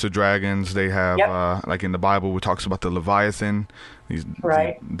comes to dragons. They have, like in the Bible, it talks about the Leviathan,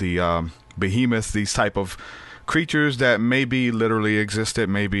 the behemoth, these type of creatures that maybe literally existed,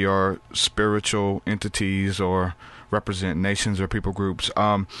 maybe are spiritual entities or represent nations or people groups.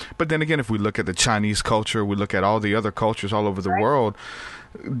 But then again, if we look at the Chinese culture, we look at all the other cultures all over the world,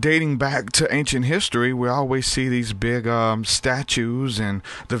 dating back to ancient history, we always see these big statues and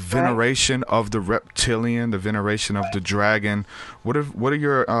the veneration of the reptilian, the veneration of the dragon. What are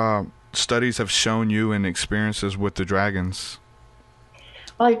your studies have shown you and experiences with the dragons?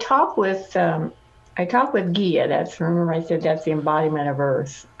 Well, I talk with Gaia. Remember I said that's the embodiment of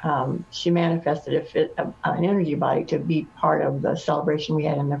Earth. She manifested an energy body to be part of the celebration we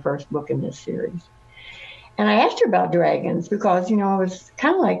had in the first book in this series. And I asked her about dragons because, it was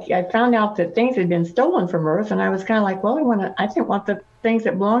kind of like I found out that things had been stolen from Earth, and I was kind of like, well, I want the things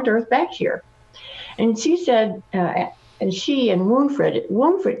that belong to Earth back here. And she said, and she and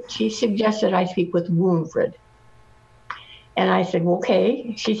Woonfred, she suggested I speak with Woonfred. And I said, well,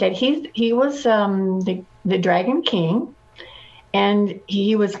 okay. She said he was the Dragon King, and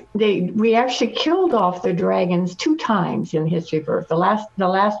we actually killed off the dragons 2 times in the history of Earth. The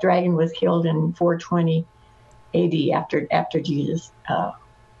last dragon was killed in 420 AD after Jesus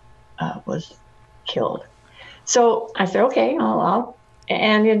was killed. So I said, okay, I'll.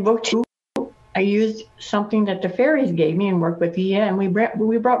 And in book 2, I used something that the fairies gave me and worked with Gia, and we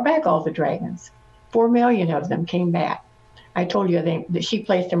brought back all the dragons. 4 million of them came back. I told you that she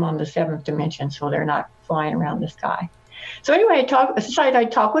placed them on the 7th dimension, so they're not flying around the sky. So anyway, I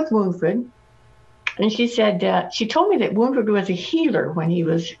talked with Woonfred, and she said she told me that Woonfred was a healer when he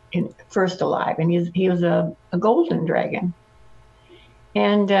was first alive, and he was a golden dragon,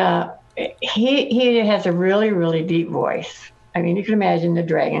 and he has a really, really deep voice. I mean, you can imagine the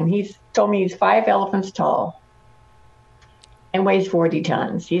dragon. He's told me he's 5 elephants tall and weighs 40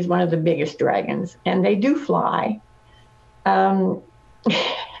 tons. He's one of the biggest dragons, and they do fly. I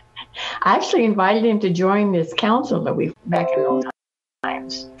actually invited him to join this council that we back in old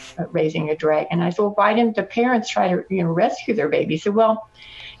times, raising a dragon. I said, well, why didn't the parents try to rescue their baby? He said, well,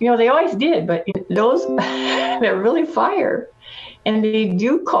 they always did, but those they're really fire, and they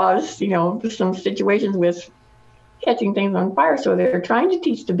do cause some situations with catching things on fire. So they're trying to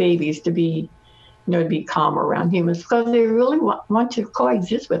teach the babies to be calm around humans because they really want to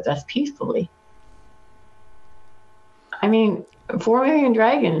coexist with us peacefully. I mean, 4 million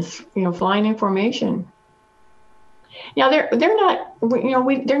dragons, flying in formation. Now they're not,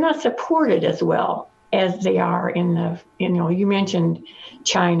 they're not supported as well as they are in the, you mentioned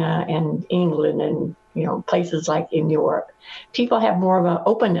China and England and places like in Europe. People have more of an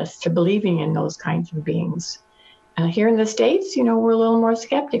openness to believing in those kinds of beings. Here in the States, we're a little more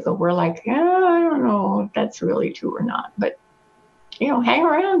skeptical. We're like, I don't know if that's really true or not. But hang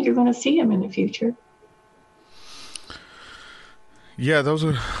around, you're going to see them in the future. Yeah, those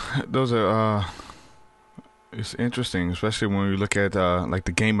are It's interesting, especially when we look at like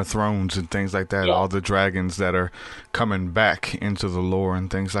the Game of Thrones and things like that. Yeah. All the dragons that are coming back into the lore and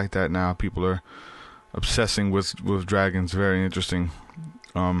things like that. Now people are obsessing with dragons. Very interesting.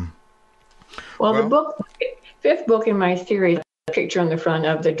 Well, the fifth book in my series, a picture on the front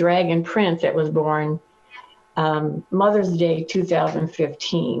of the dragon prince that was born Mother's Day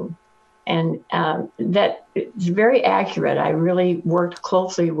 2015. And that is very accurate. I really worked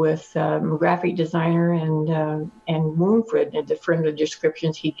closely with graphic designer and Woonfred from the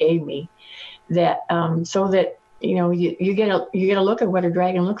descriptions he gave me, that so that you get a look at what a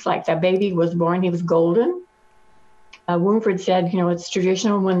dragon looks like. That baby was born; he was golden. Woonfred said, it's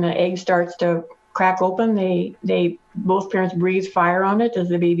traditional when the egg starts to crack open, they both parents breathe fire on it as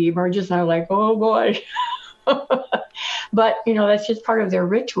the baby emerges, and I'm like, oh boy. But, that's just part of their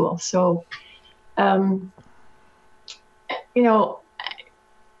ritual. So, I've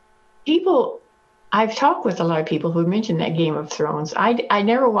talked with a lot of people who mentioned that Game of Thrones. I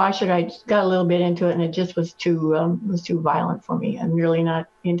never watched it. I just got a little bit into it, and it just was too violent for me. I'm really not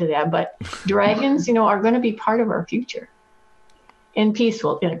into that. But dragons, are going to be part of our future in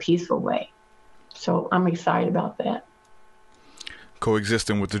a peaceful way. So I'm excited about that.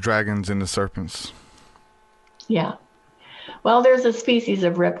 Coexisting with the dragons and the serpents. Yeah. Well, there's a species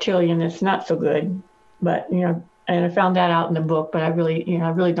of reptilian that's not so good, but, and I found that out in the book, but I really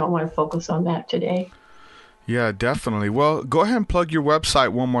don't want to focus on that today. Yeah, definitely. Well, go ahead and plug your website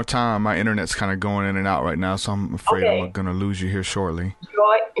one more time. My internet's kind of going in and out right now, so I'm afraid I'm going to lose you here shortly.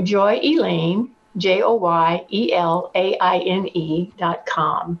 Joy Elaine,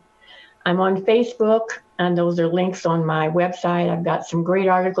 JoyElaine.com. I'm on Facebook, and those are links on my website. I've got some great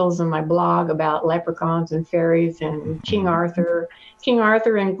articles on my blog about leprechauns and fairies and King Arthur. King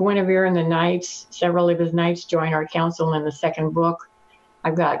Arthur and Guinevere and the knights, several of his knights join our council in the second book.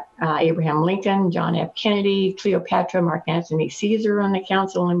 I've got Abraham Lincoln, John F. Kennedy, Cleopatra, Mark Antony Caesar on the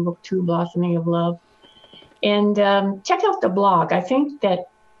council in book 2, Blossoming of Love. And check out the blog. I think that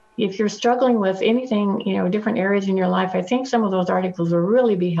if you're struggling with anything, different areas in your life, I think some of those articles will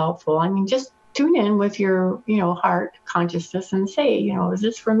really be helpful. I mean, just tune in with your, heart consciousness and say, is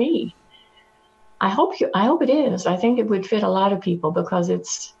this for me? I hope it is. I think it would fit a lot of people because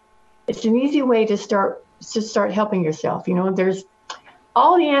it's an easy way to start helping yourself. There's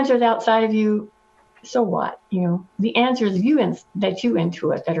all the answers outside of you. So what? The answers that you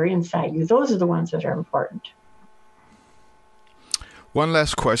intuit that are inside you, those are the ones that are important. One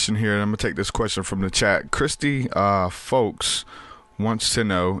last question here, and I'm going to take this question from the chat. Christy Folks wants to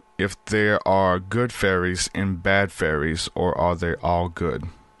know if there are good fairies and bad fairies, or are they all good?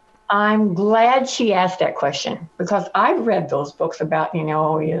 I'm glad she asked that question because I've read those books about,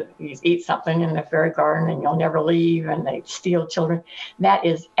 you eat something in the fairy garden and you'll never leave and they steal children. That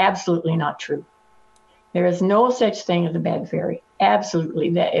is absolutely not true. There is no such thing as a bad fairy.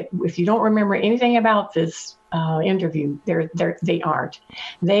 Absolutely. If you don't remember anything about this interview, they aren't.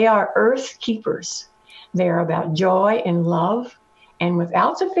 They are earth keepers. They are about joy and love. And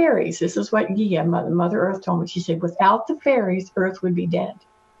without the fairies, this is what Gia, Mother Earth, told me. She said, without the fairies, Earth would be dead.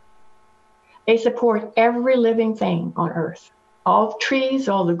 They support every living thing on Earth. All the trees,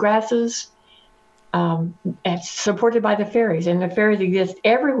 all the grasses, it's supported by the fairies. And the fairies exist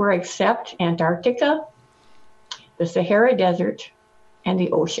everywhere except Antarctica, the Sahara Desert, and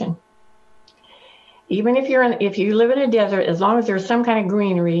the ocean. Even if you live in a desert, as long as there's some kind of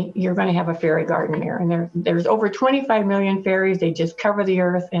greenery, you're going to have a fairy garden there. And there's over 25 million fairies. They just cover the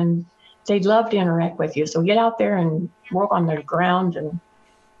earth, and they'd love to interact with you. So get out there and work on the ground and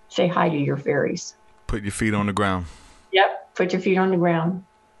say hi to your fairies. Put your feet on the ground. Yep, put your feet on the ground.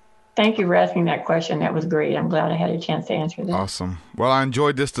 Thank you for asking that question. That was great. I'm glad I had a chance to answer that. Awesome. Well, I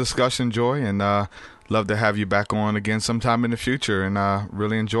enjoyed this discussion, Joy, and love to have you back on again sometime in the future, and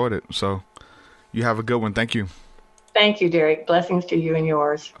really enjoyed it. So you have a good one. Thank you. Thank you, Derek. Blessings to you and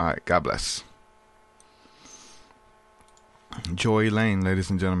yours. All right. God bless. Joy Elaine, ladies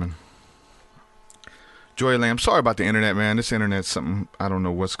and gentlemen. Joy Elaine, I'm sorry about the internet, man. This internet's something, I don't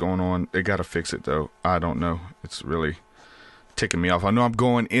know what's going on. They got to fix it, though. I don't know. It's really ticking me off. I know I'm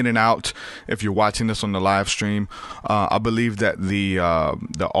going in and out if you're watching this on the live stream. I believe that the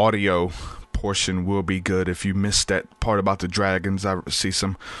audio portion will be good. If you missed that part about the dragons, I see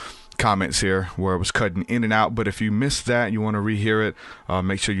some comments here where it was cutting in and out. But if you missed that, you want to rehear it,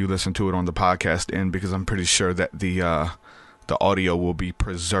 make sure you listen to it on the podcast end, because I'm pretty sure that the audio will be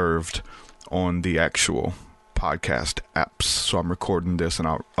preserved on the actual podcast apps. So I'm recording this and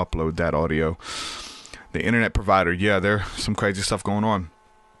I'll upload that audio. The internet provider, yeah, there's some crazy stuff going on.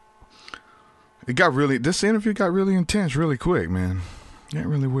 This interview got really intense really quick, man. Got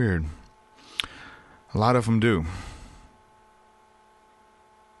really weird. A lot of them do.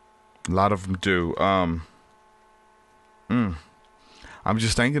 A lot of them do. I'm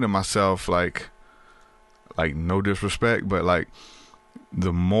just thinking to myself, like no disrespect, but like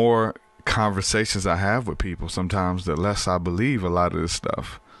the more conversations I have with people, sometimes the less I believe a lot of this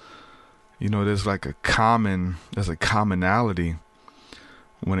stuff. You know, there's a commonality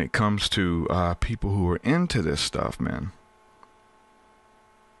when it comes to people who are into this stuff, man.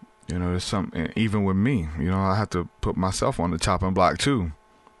 You know, there's something, even with me, you know, I have to put myself on the chopping block too.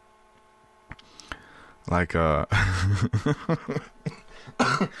 Like, I'm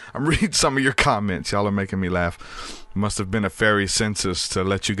reading some of your comments. Y'all are making me laugh. Must have been a fairy census to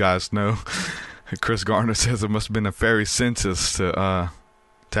let you guys know. Chris Garner says it must have been a fairy census to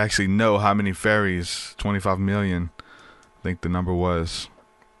actually know how many fairies. 25 million, I think the number was.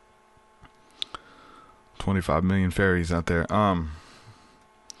 25 million fairies out there.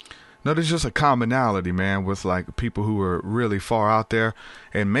 No, there's just a commonality, man, with like people who are really far out there,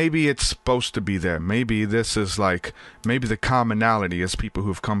 and maybe it's supposed to be there. Maybe this is like, maybe the commonality is people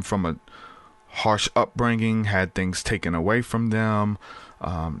who've come from a harsh upbringing, had things taken away from them,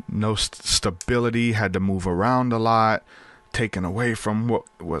 no stability, had to move around a lot, taken away from what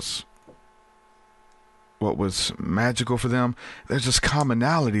was magical for them. There's just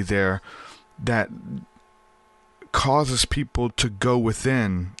commonality there that causes people to go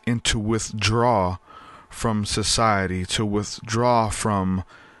within and to withdraw from society, to withdraw from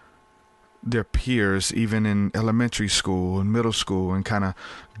their peers, even in elementary school and middle school, and kind of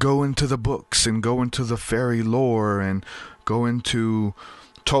go into the books and go into the fairy lore and go into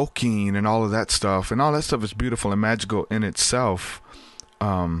Tolkien and all of that stuff. And all that stuff is beautiful and magical in itself.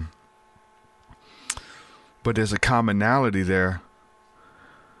 But there's a commonality there.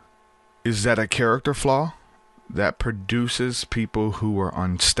 Is that a character flaw that produces people who are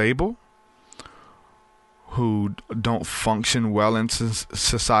unstable, who don't function well in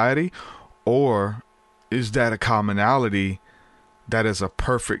society? Or is that a commonality that is a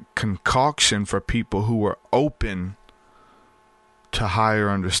perfect concoction for people who are open to higher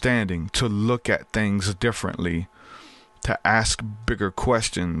understanding, to look at things differently, to ask bigger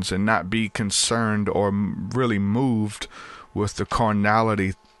questions and not be concerned or really moved with the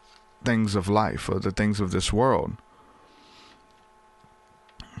carnality things of life or the things of this world?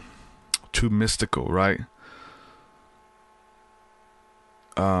 Too mystical, right?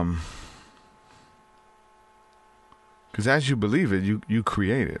 Because as you believe it, you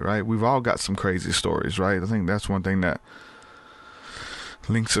create it, right? We've all got some crazy stories, right? I think that's one thing that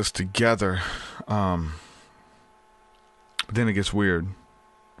links us together. But then it gets weird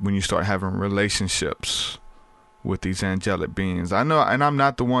when you start having relationships with these angelic beings. I know, and I'm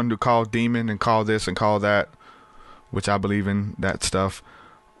not the one to call demon and call this and call that, which I believe in that stuff.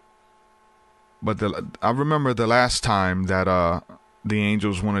 But I remember the last time that the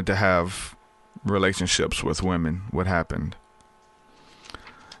angels wanted to have relationships with women. What happened?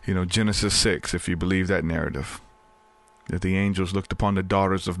 You know, Genesis 6, if you believe that narrative, that the angels looked upon the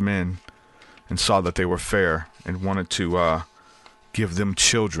daughters of men and saw that they were fair and wanted to give them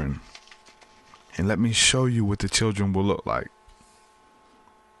children. And let me show you what the children will look like.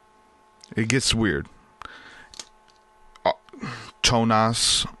 It gets weird.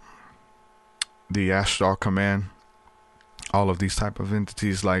 Chonas, the Ashtar Command, all of these type of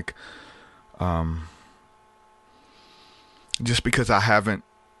entities, like, just because I haven't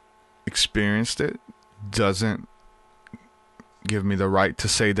experienced it doesn't give me the right to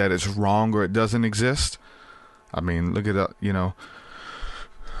say that it's wrong or it doesn't exist. I mean, look at that, you know.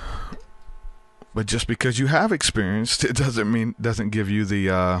 But just because you have experienced it doesn't give you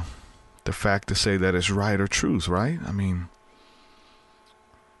the fact to say that it's right or truth, right? I mean,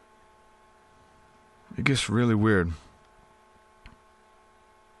 it gets really weird.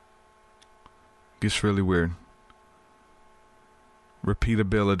 It gets really weird.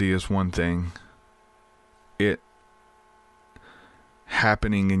 Repeatability is one thing. It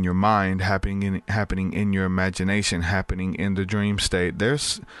happening in your mind, happening in your imagination, happening in the dream state.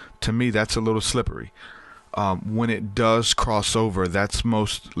 To me, that's a little slippery. When it does cross over, that's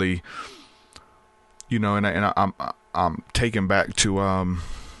mostly, you know, and I'm taken back to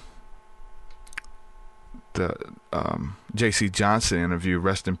the J.C. Johnson interview.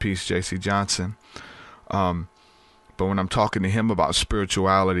 Rest in peace, J.C. Johnson. But when I'm talking to him about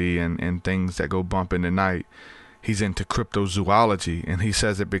spirituality and things that go bump in the night, he's into cryptozoology, and he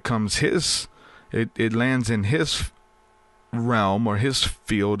says it becomes it lands in his realm or his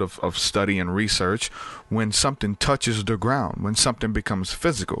field of study and research when something touches the ground, when something becomes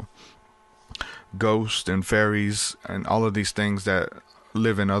physical. Ghosts and fairies and all of these things that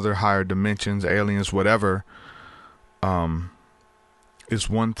live in other higher dimensions, aliens, whatever, is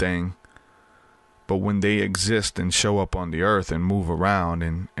one thing. But when they exist and show up on the earth and move around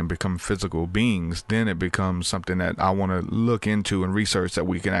and become physical beings, then it becomes something that I want to look into and research that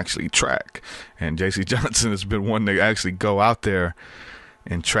we can actually track. And J.C. Johnson has been one to actually go out there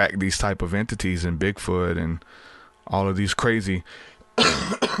and track these type of entities and Bigfoot and all of these crazy,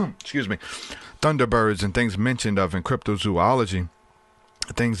 excuse me, Thunderbirds and things mentioned of in cryptozoology,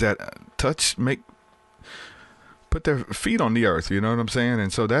 things that put their feet on the earth, you know what I'm saying?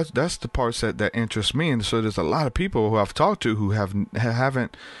 And so that's the parts that interest me. And so there's a lot of people who I've talked to who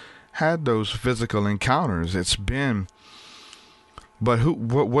haven't had those physical encounters. It's been, but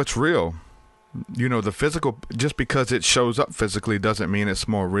what's real? You know, the physical, just because it shows up physically doesn't mean it's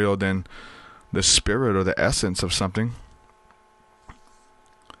more real than the spirit or the essence of something.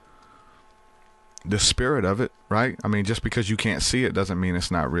 The spirit of it, right? I mean, just because you can't see it doesn't mean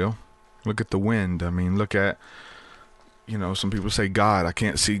it's not real. Look at the wind. I mean, look at, you know, some people say God, I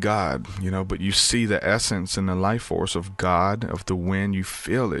can't see God, you know, but you see the essence and the life force of God, of the wind. You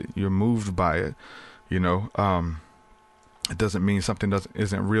feel it. You're moved by it, you know. It doesn't mean something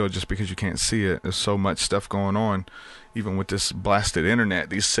isn't real just because you can't see it. There's so much stuff going on, even with this blasted internet,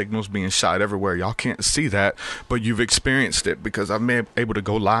 these signals being shot everywhere. Y'all can't see that, but you've experienced it, because I've been able to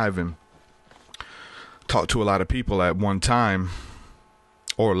go live and talk to a lot of people at one time,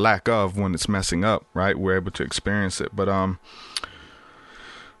 or lack of when it's messing up, right? We're able to experience it. But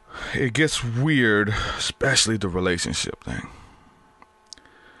it gets weird, especially the relationship thing.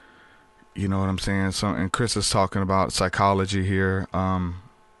 You know what I'm saying? So, and Chris is talking about psychology here.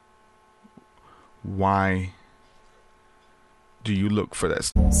 Why do you look for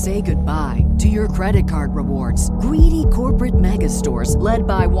that? Say goodbye to your credit card rewards. Greedy corporate mega stores, led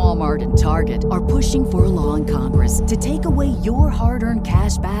by Walmart and Target, are pushing for a law in Congress to take away your hard-earned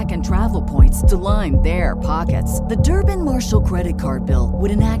cash back and travel points to line their pockets. The Durbin-Marshall credit card bill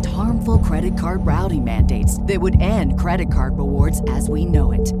would enact harmful credit card routing mandates that would end credit card rewards as we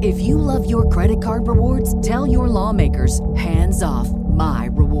know it. If you love your credit card rewards, tell your lawmakers, hands off my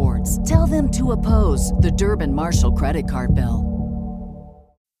rewards. Tell them to oppose the Durbin-Marshall credit card bill.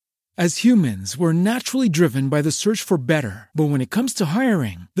 As humans, we're naturally driven by the search for better. But when it comes to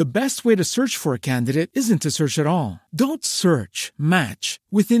hiring, the best way to search for a candidate isn't to search at all. Don't search, match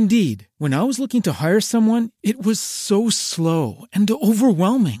with Indeed. When I was looking to hire someone, it was so slow and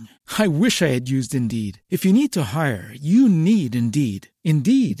overwhelming. I wish I had used Indeed. If you need to hire, you need Indeed.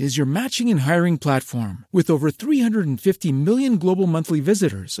 Indeed is your matching and hiring platform with over 350 million global monthly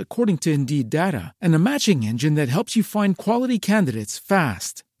visitors, according to Indeed data, and a matching engine that helps you find quality candidates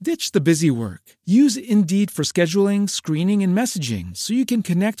fast. Ditch the busy work. Use Indeed for scheduling, screening, and messaging so you can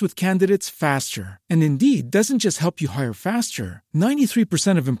connect with candidates faster. And Indeed doesn't just help you hire faster.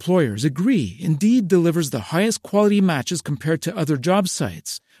 93% of employers agree Indeed delivers the highest quality matches compared to other job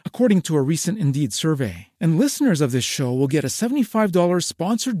sites, according to a recent Indeed survey. And listeners of this show will get a $75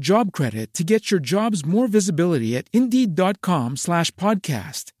 sponsored job credit to get your jobs more visibility at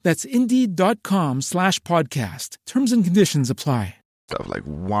Indeed.com/podcast. That's Indeed.com/podcast. Terms and conditions apply. Stuff like,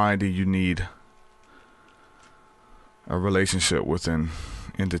 why do you need a relationship with an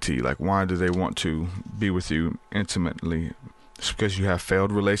entity? Like, why do they want to be with you intimately? It's because you have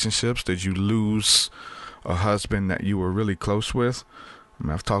failed relationships. Did you lose a husband that you were really close with? I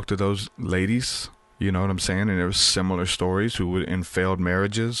mean, I've talked to those ladies, you know what I'm saying? And there was similar stories who were in failed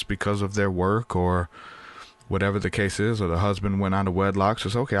marriages because of their work or whatever the case is, or the husband went out of wedlock. So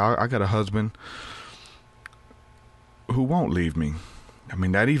it's okay, I got a husband who won't leave me. I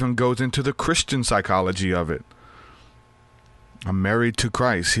mean, that even goes into the Christian psychology of it. I'm married to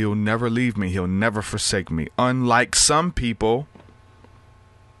Christ. He'll never leave me. He'll never forsake me. Unlike some people,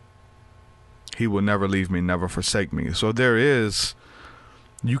 he will never leave me, never forsake me. So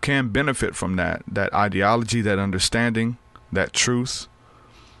you can benefit from that ideology, that understanding, that truth.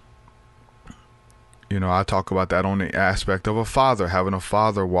 You know, I talk about that on the aspect of a father, having a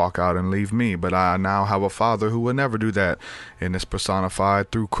father walk out and leave me. But I now have a father who will never do that. And it's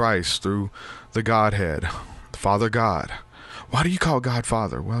personified through Christ, through the Godhead, Father God. Why do you call God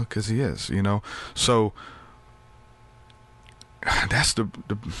Father? Well, because he is, you know. So that's the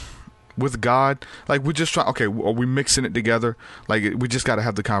with God, like, we're just trying, okay, are we mixing it together? Like, we just got to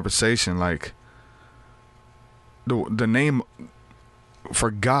have the conversation. Like, the name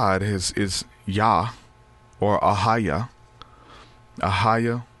for God is Yah, or Ahaya.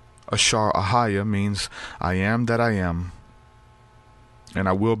 Ahaya, Ashar Ahaya means I am that I am, and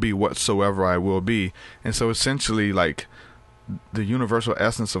I will be whatsoever I will be. And so essentially, like, the universal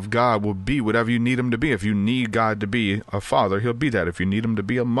essence of God will be whatever you need him to be. If you need God to be a father, he'll be that. If you need him to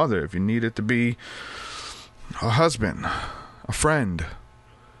be a mother, if you need it to be a husband, a friend.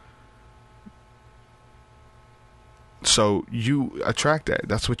 So you attract that.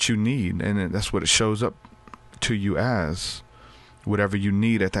 That's what you need, and that's what it shows up to you as, whatever you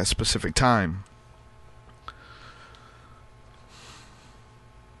need at that specific time.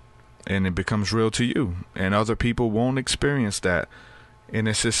 And it becomes real to you, and other people won't experience that. And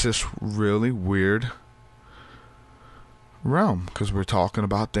it's just this really weird realm, because we're talking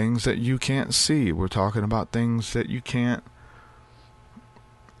about things that you can't see. We're talking about things that you can't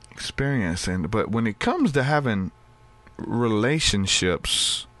experience. But when it comes to having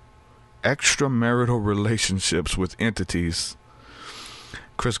relationships, extramarital relationships with entities,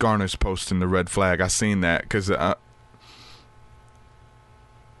 Chris Garner's posting the red flag. I seen that, because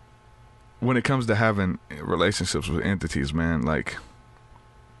when it comes to having relationships with entities, man, like,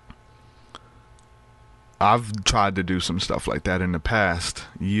 I've tried to do some stuff like that in the past,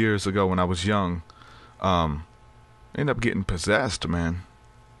 years ago when I was young. End up getting possessed, man.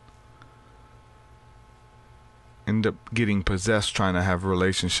 End up getting possessed trying to have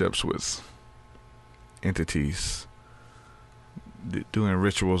relationships with entities. Doing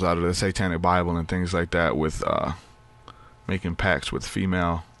rituals out of the Satanic Bible and things like that, with making pacts with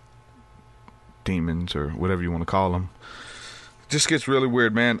female demons, or whatever you want to call them. It just gets really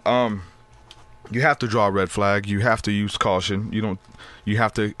weird, man. You have to draw a red flag. You have to use caution. You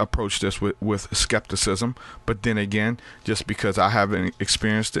have to approach this with skepticism. But then again, just because I haven't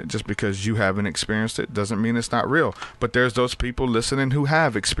experienced it, just because you haven't experienced it, doesn't mean it's not real. But there's those people listening who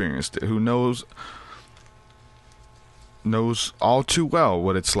have experienced it, who knows all too well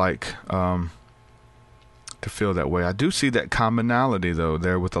what it's like to feel that way. I do see that commonality, though,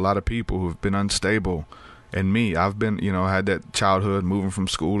 there with a lot of people who've been unstable. And me, I've been, I had that childhood, moving from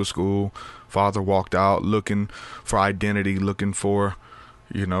school to school. Father walked out looking for identity, looking for,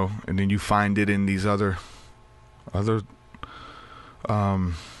 and then you find it in these other, whatever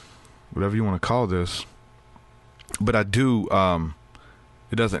you want to call this. But I do,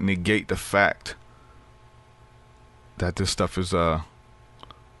 it doesn't negate the fact that this stuff is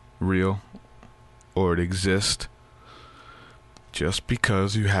real, or it exists, just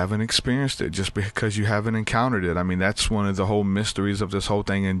because you haven't experienced it, just because you haven't encountered it. I mean, that's one of the whole mysteries of this whole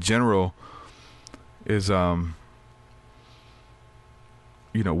thing in general, is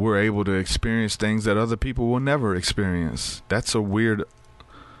we're able to experience things that other people will never experience. That's a weird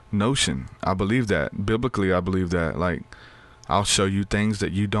notion. I believe that. Biblically, I believe that. Like, I'll show you things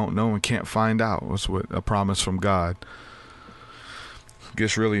that you don't know and can't find out. That's what a promise from God.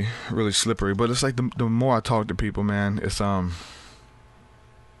 Gets really, really slippery. But it's like the more I talk to people, man, it's I'm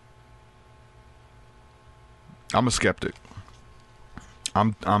a skeptic.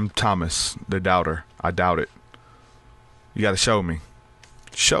 I'm Thomas, the doubter. I doubt it. You got to show me.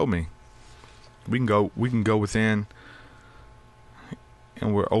 Show me. We can go within,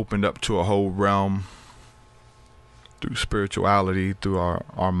 and we're opened up to a whole realm through spirituality, through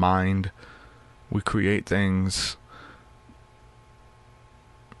our mind. We create things.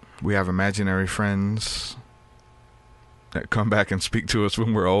 We have imaginary friends that come back and speak to us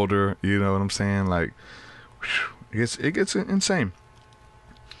when we're older. You know what I'm saying? Like, it gets insane.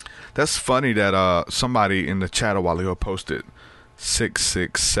 That's funny that somebody in the chat a while ago posted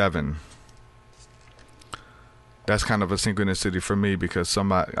 667. That's kind of a synchronicity for me, because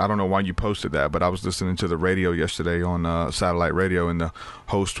somebody, I don't know why you posted that, but I was listening to the radio yesterday on satellite radio, and the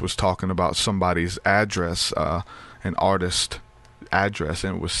host was talking about somebody's address, an artist address,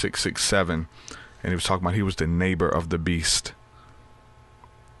 and it was 667, and he was talking about he was the neighbor of the beast.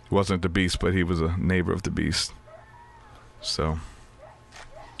 He wasn't the beast, but he was a neighbor of the beast. So,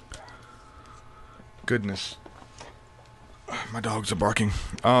 goodness, my dogs are barking.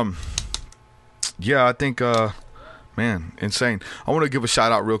 Yeah, I think man, insane. I want to give a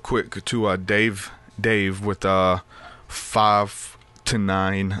shout out real quick to Dave with 5 to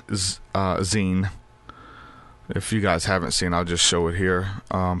 9 zine. If you guys haven't seen, I'll just show it here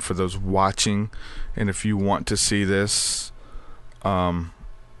for those watching. And if you want to see this,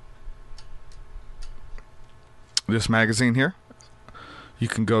 this magazine here, you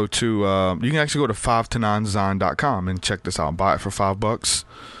can go to you can actually go to 5to9zine.com and check this out. Buy it for $5.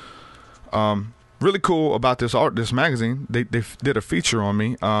 Really cool about this magazine. They did a feature on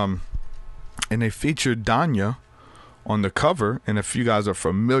me, and they featured Danya on the cover. And if you guys are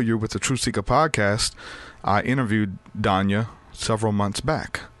familiar with the Truth Seeker podcast, I interviewed Danya several months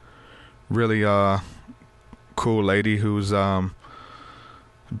back. Really cool lady who's has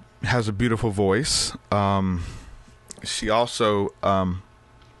a beautiful voice. she also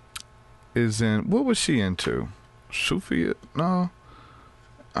is in, what was she into? Sufi? No,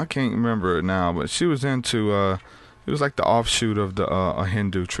 I can't remember it now, but she was into it was like the offshoot of the a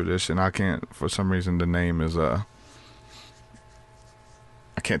Hindu tradition. I can't, for some reason, the name is I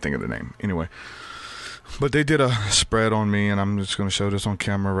can't think of the name. Anyway, but they did a spread on me, and I'm just gonna show this on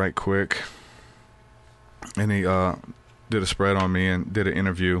camera right quick. And he did a spread on me and did an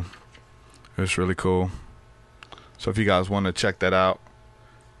interview. It was really cool. So if you guys want to check that out,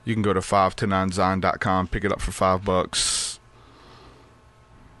 you can go to 5to9zion.com, pick it up for $5.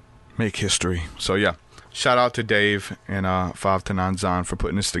 Make history. So yeah, shout out to Dave and 5to9zion for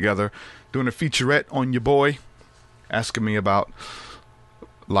putting this together, doing a featurette on your boy, asking me about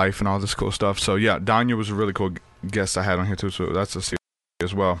life and all this cool stuff. So yeah, Danya was a really cool guest I had on here too, so that's a series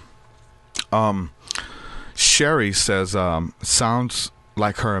as well. Sherry says, sounds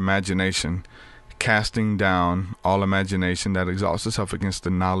like her imagination, casting down all imagination that exalts itself against the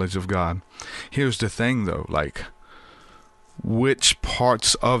knowledge of God. Here's the thing though, like, which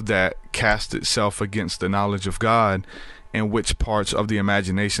parts of that cast itself against the knowledge of God, and which parts of the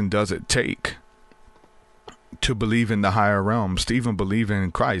imagination does it take to believe in the higher realms, to even believe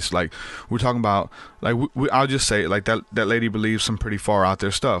in Christ? Like, we're talking about, like, I'll just say it, like, that lady believes some pretty far out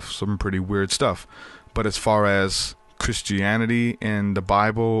there stuff, some pretty weird stuff. But as far as Christianity and the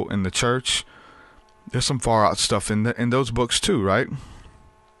Bible and the church, there's some far out stuff in those books too, right?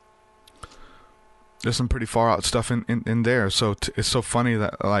 There's some pretty far out stuff in there. So it's so funny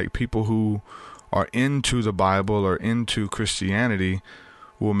that, like, people who are into the Bible or into Christianity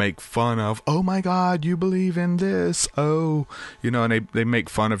will make fun of, oh my God, you believe in this, oh, you know, and they make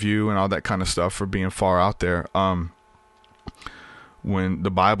fun of you and all that kind of stuff for being far out there. When the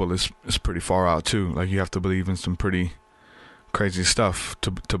Bible is pretty far out too. Like, you have to believe in some pretty crazy stuff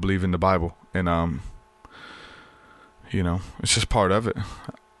to believe in the Bible. And you know, it's just part of it.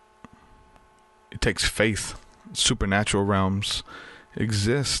 It takes faith. Supernatural realms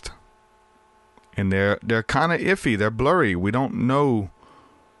exist, and they're kind of iffy. They're blurry. We don't know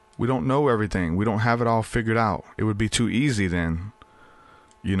everything. We don't have it all figured out. It would be too easy then,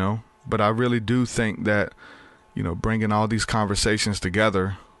 you know. But I really do think that, you know, bringing all these conversations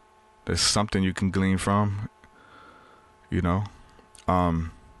together, there's something you can glean from, you know.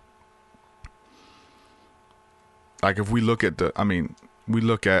 Like, if we look at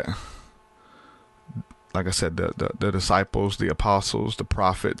like I said, the disciples, the apostles, the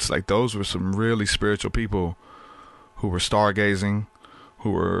prophets, like, those were some really spiritual people who were stargazing,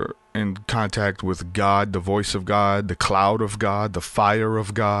 who were in contact with God, the voice of God, the cloud of God, the fire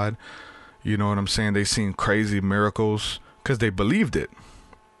of God. You know what I'm saying? They seen crazy miracles because they believed it.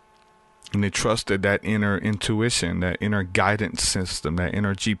 And they trusted that inner intuition, that inner guidance system, that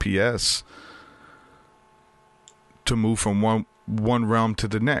inner GPS to move from one realm to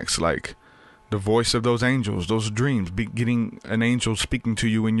the next. Like, the voice of those angels, those dreams, getting an angel speaking to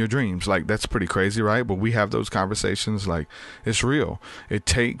you in your dreams. Like, that's pretty crazy, right? But we have those conversations. Like, it's real. It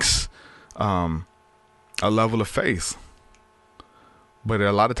takes a level of faith. But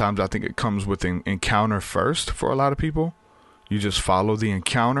a lot of times I think it comes with an encounter first for a lot of people. You just follow the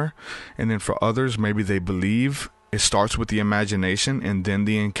encounter. And then for others, maybe they believe. It starts with the imagination, and then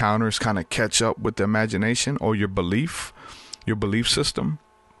the encounters kind of catch up with the imagination or your belief system.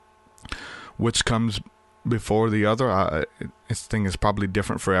 Which comes before the other? This thing is probably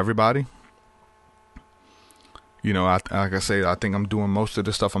different for everybody. You know, like I say, I think I'm doing most of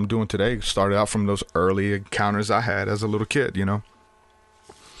the stuff I'm doing today started out from those early encounters I had as a little kid, you know.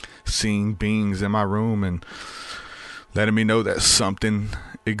 Seeing beings in my room and letting me know that something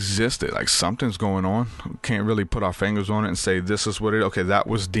existed, like something's going on. We can't really put our fingers on it and say this is what it. Okay, that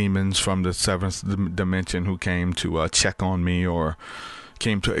was demons from the seventh dimension who came to check on me, or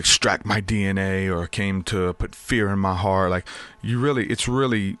came to extract my DNA, or came to put fear in my heart. Like,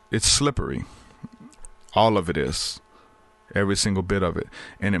 it's slippery. All of it is. Every single bit of it.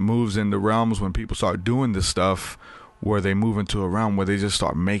 And it moves in the realms when people start doing this stuff, where they move into a realm where they just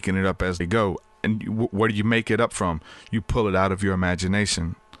start making it up as they go. And where do you make it up from? You pull it out of your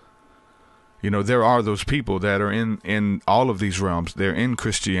imagination. You know, there are those people that are in all of these realms. They're in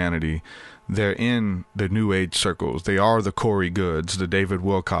Christianity. They're in the New Age circles. They are the Corey Goods, the David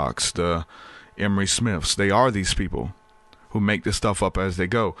Wilcox, the Emery Smiths. They are these people who make this stuff up as they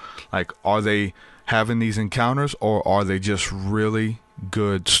go. Like, are they having these encounters, or are they just really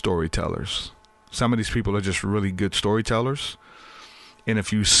good storytellers? Some of these people are just really good storytellers. And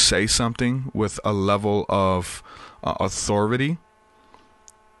if you say something with a level of authority,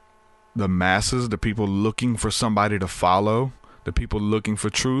 the masses, the people looking for somebody to follow, the people looking for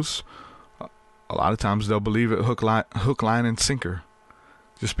truth, a lot of times they'll believe it hook, line, and sinker,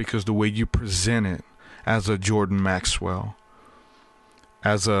 just because the way you present it as a Jordan Maxwell,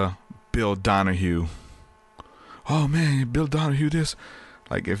 as a Bill Donahue. Oh man, Bill Donahue this.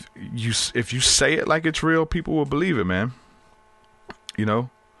 Like if you say it like it's real, people will believe it, man. You know?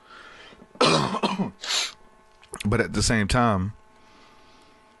 But at the same time,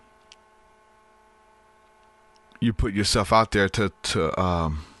 you put yourself out there to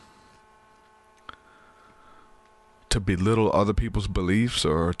belittle other people's beliefs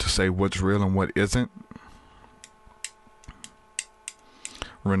or to say what's real and what isn't.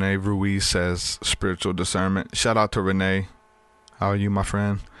 Renee Ruiz says spiritual discernment. Shout out to Renee. How are you, my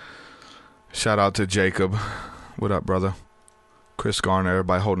friend? Shout out to Jacob. What up, brother? Chris Garner,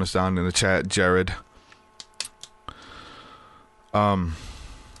 everybody holding us down in the chat. Jared.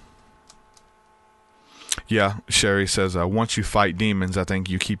 Yeah, Sherry says, once you fight demons, I think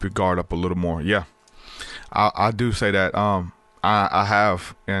you keep your guard up a little more. Yeah, I do say that. I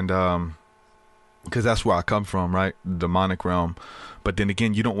have, and because that's where I come from, right? Demonic realm. But then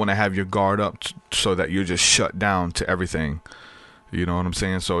again, you don't want to have your guard up so that you're just shut down to everything. You know what I'm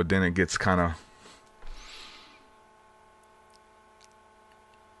saying? So then it gets kind of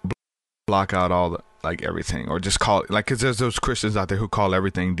block out all the, like everything, or just call it, like, because there's those Christians out there who call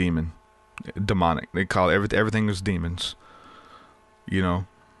everything demonic. They call everything is demons. You know,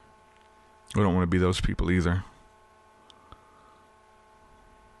 we don't want to be those people either.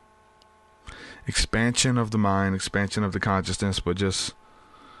 Expansion of the mind, expansion of the consciousness, but just,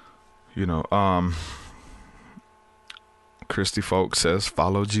 you know, Christy Folk says,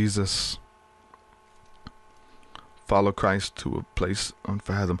 follow Jesus. Follow Christ to a place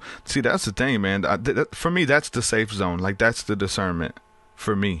unfathomed. See, that's the thing, man. For me, that's the safe zone. Like, that's the discernment.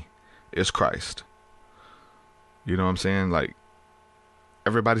 For me, is Christ. You know what I'm saying? Like,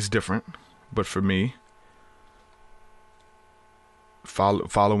 everybody's different, but for me,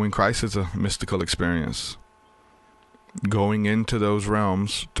 following Christ is a mystical experience. Going into those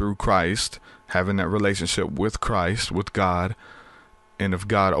realms through Christ, having that relationship with Christ, with God, and if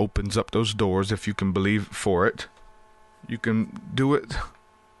God opens up those doors, if you can believe for it, you can do it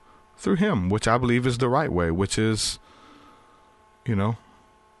through Him, which I believe is the right way, which is, you know,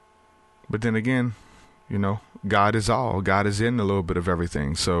 but then again, you know, God is all. God is in a little bit of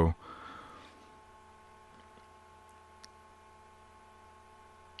everything. So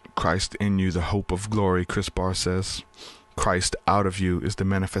Christ in you, the hope of glory, Chris Barr says. Christ out of you is the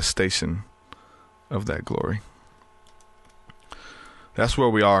manifestation of that glory. That's where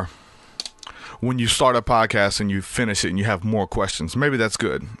we are. When you start a podcast and you finish it and you have more questions, maybe that's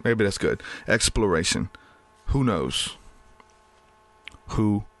good. Maybe that's good. Exploration. Who knows?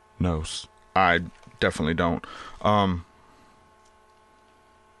 Who knows? I definitely don't. Yeah,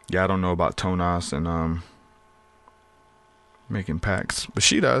 I don't know about Tonas and making packs, but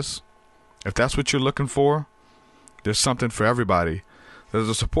she does. If that's what you're looking for, there's something for everybody. There's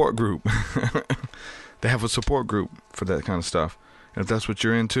a support group. They have a support group for that kind of stuff. And if that's what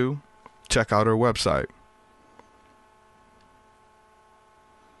you're into, check out her website.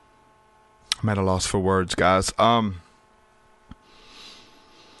 I'm at a loss for words, guys. I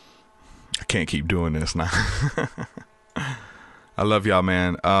can't keep doing this now. I love y'all,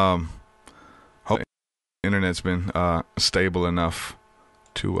 man. Hope the internet's been stable enough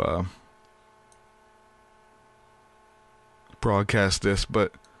to broadcast this,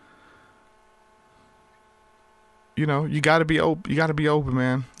 but you know, you gotta be open. You gotta be open,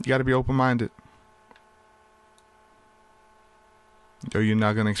 man. You gotta be open-minded, or you're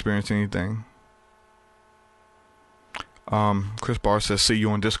not gonna experience anything. Chris Barr says, see you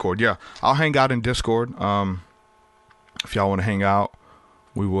on Discord. Yeah, I'll hang out in Discord. If y'all want to hang out,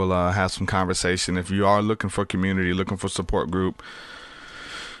 we will have some conversation. If you are looking for community, looking for support group,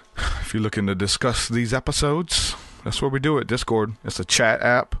 if you're looking to discuss these episodes, that's where we do it. Discord. It's a chat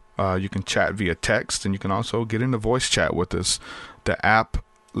app. You can chat via text, and you can also get in the voice chat with us. The app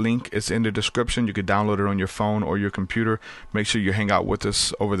link is in the description. You can download it on your phone or your computer. Make sure you hang out with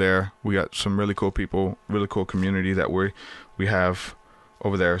us over there. We got some really cool people, really cool community that we have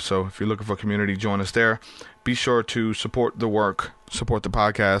over there. So if you're looking for community, join us there. Be sure to support the work, support the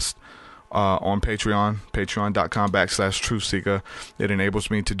podcast on Patreon, patreon.com/truthseeker. It enables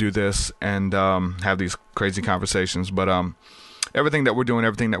me to do this and have these crazy conversations. But everything that we're doing,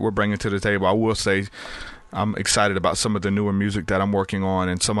 everything that we're bringing to the table, I will say I'm excited about some of the newer music that I'm working on,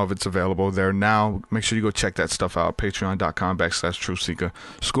 and some of it's available there now. Make sure you go check that stuff out, patreon.com/truthseeker.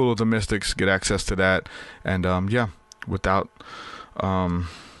 School of the Mystics, get access to that. And yeah, without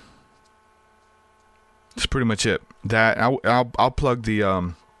that's pretty much it. That I'll plug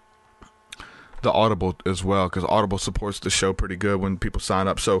the the Audible as well, because Audible supports the show pretty good when people sign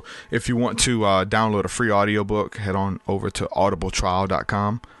up. So if you want to download a free audiobook, head on over to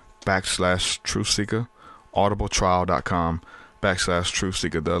audibletrial.com/truthseeker,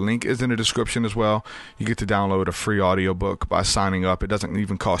 audibletrial.com/truthseeker. The link is in the description as well. You get to download a free audiobook by signing up. It doesn't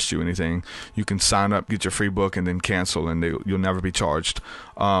even cost you anything. You can sign up, get your free book, and then cancel, and you'll never be charged.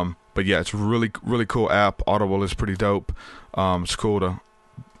 But yeah, it's a really, really cool app. Audible is pretty dope. It's cool to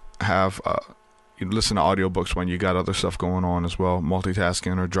have you listen to audiobooks when you got other stuff going on as well,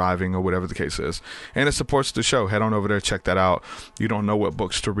 multitasking or driving or whatever the case is. And it supports the show. Head on over there, check that out. You don't know what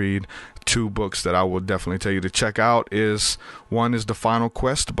books to read. 2 books that I will definitely tell you to check out one is The Final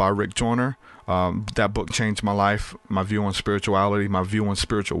Quest by Rick Joyner. That book changed my life, my view on spirituality, my view on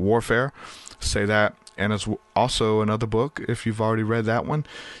spiritual warfare. Say that. And there's also another book, if you've already read that one,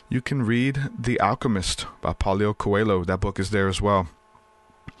 you can read The Alchemist by Paulo Coelho. That book is there as well.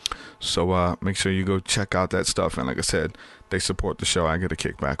 So make sure you go check out that stuff. And like I said, they support the show. I get a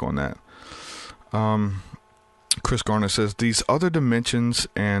kickback on that. Chris Garner says, these other dimensions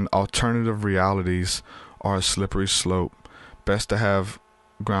and alternative realities are a slippery slope. Best to have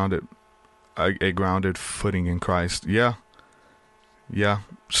a grounded footing in Christ. Yeah.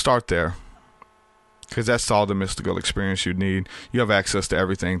 Start there. Because that's all the mystical experience you need. You have access to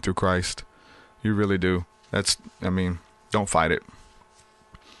everything through Christ. You really do. Don't fight it.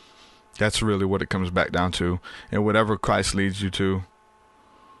 That's really what it comes back down to. And whatever Christ leads you to,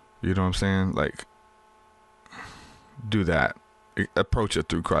 you know what I'm saying? Like, do that. Approach it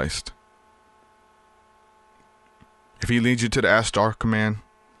through Christ. If he leads you to the Astar command,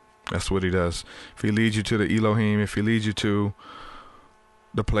 that's what he does. If he leads you to the Elohim, if he leads you to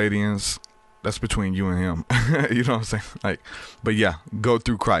the Pleiadians, that's between you and him. You know what I'm saying? But yeah, go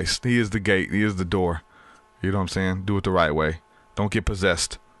through Christ. He is the gate. He is the door. You know what I'm saying? Do it the right way. Don't get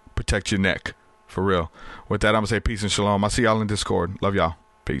possessed. Protect your neck. For real. With that, I'm going to say peace and shalom. I'll see y'all in Discord. Love y'all.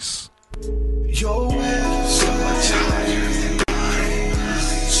 Peace. Your will is so much higher than mine.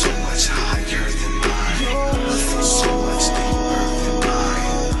 So much higher than mine. So much deeper than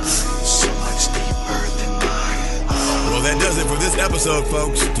mine. So much deeper than mine. Well, that does it for this episode,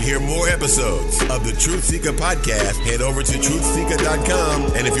 folks. To hear more episodes of the Truth Seeker podcast, head over to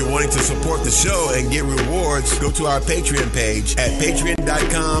truthseeker.com. And if you're wanting to support the show and get rewards, go to our Patreon page at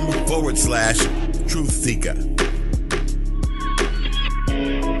patreon.com/truthseeker.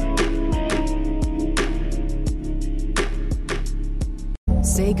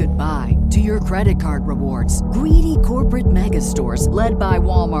 Say goodbye to your credit card rewards. Greedy corporate mega stores, led by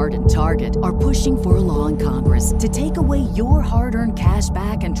Walmart and Target, are pushing for a law in Congress to take away your hard-earned cash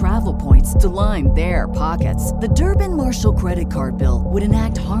back and travel points to line their pockets. The Durbin-Marshall credit card bill would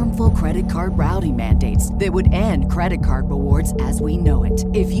enact harmful credit card routing mandates that would end credit card rewards as we know it.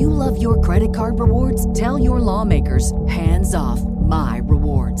 If you love your credit card rewards, tell your lawmakers, hands off my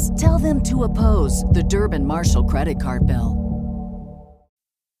rewards. Tell them to oppose the Durbin-Marshall credit card bill.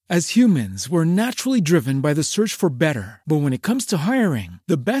 As humans, we're naturally driven by the search for better. But when it comes to hiring,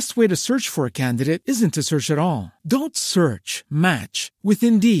 the best way to search for a candidate isn't to search at all. Don't search, match with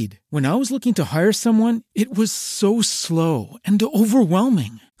Indeed. When I was looking to hire someone, it was so slow and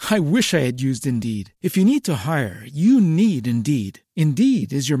overwhelming. I wish I had used Indeed. If you need to hire, you need Indeed.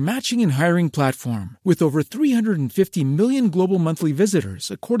 Indeed is your matching and hiring platform with over 350 million global monthly visitors,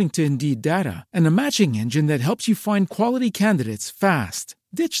 according to Indeed data, and a matching engine that helps you find quality candidates fast.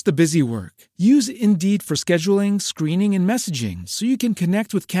 Ditch the busy work. Use Indeed for scheduling, screening, and messaging so you can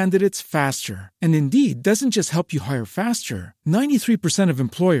connect with candidates faster. And Indeed doesn't just help you hire faster. 93% of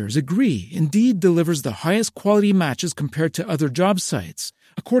employers agree Indeed delivers the highest quality matches compared to other job sites,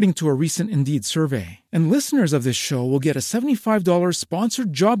 according to a recent Indeed survey. And listeners of this show will get a $75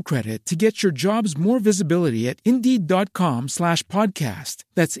 sponsored job credit to get your jobs more visibility at Indeed.com/podcast.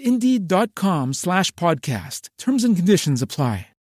 That's Indeed.com/podcast. Terms and conditions apply.